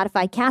Apple,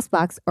 Spotify,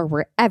 CastBox, or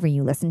wherever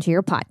you listen to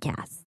your podcasts.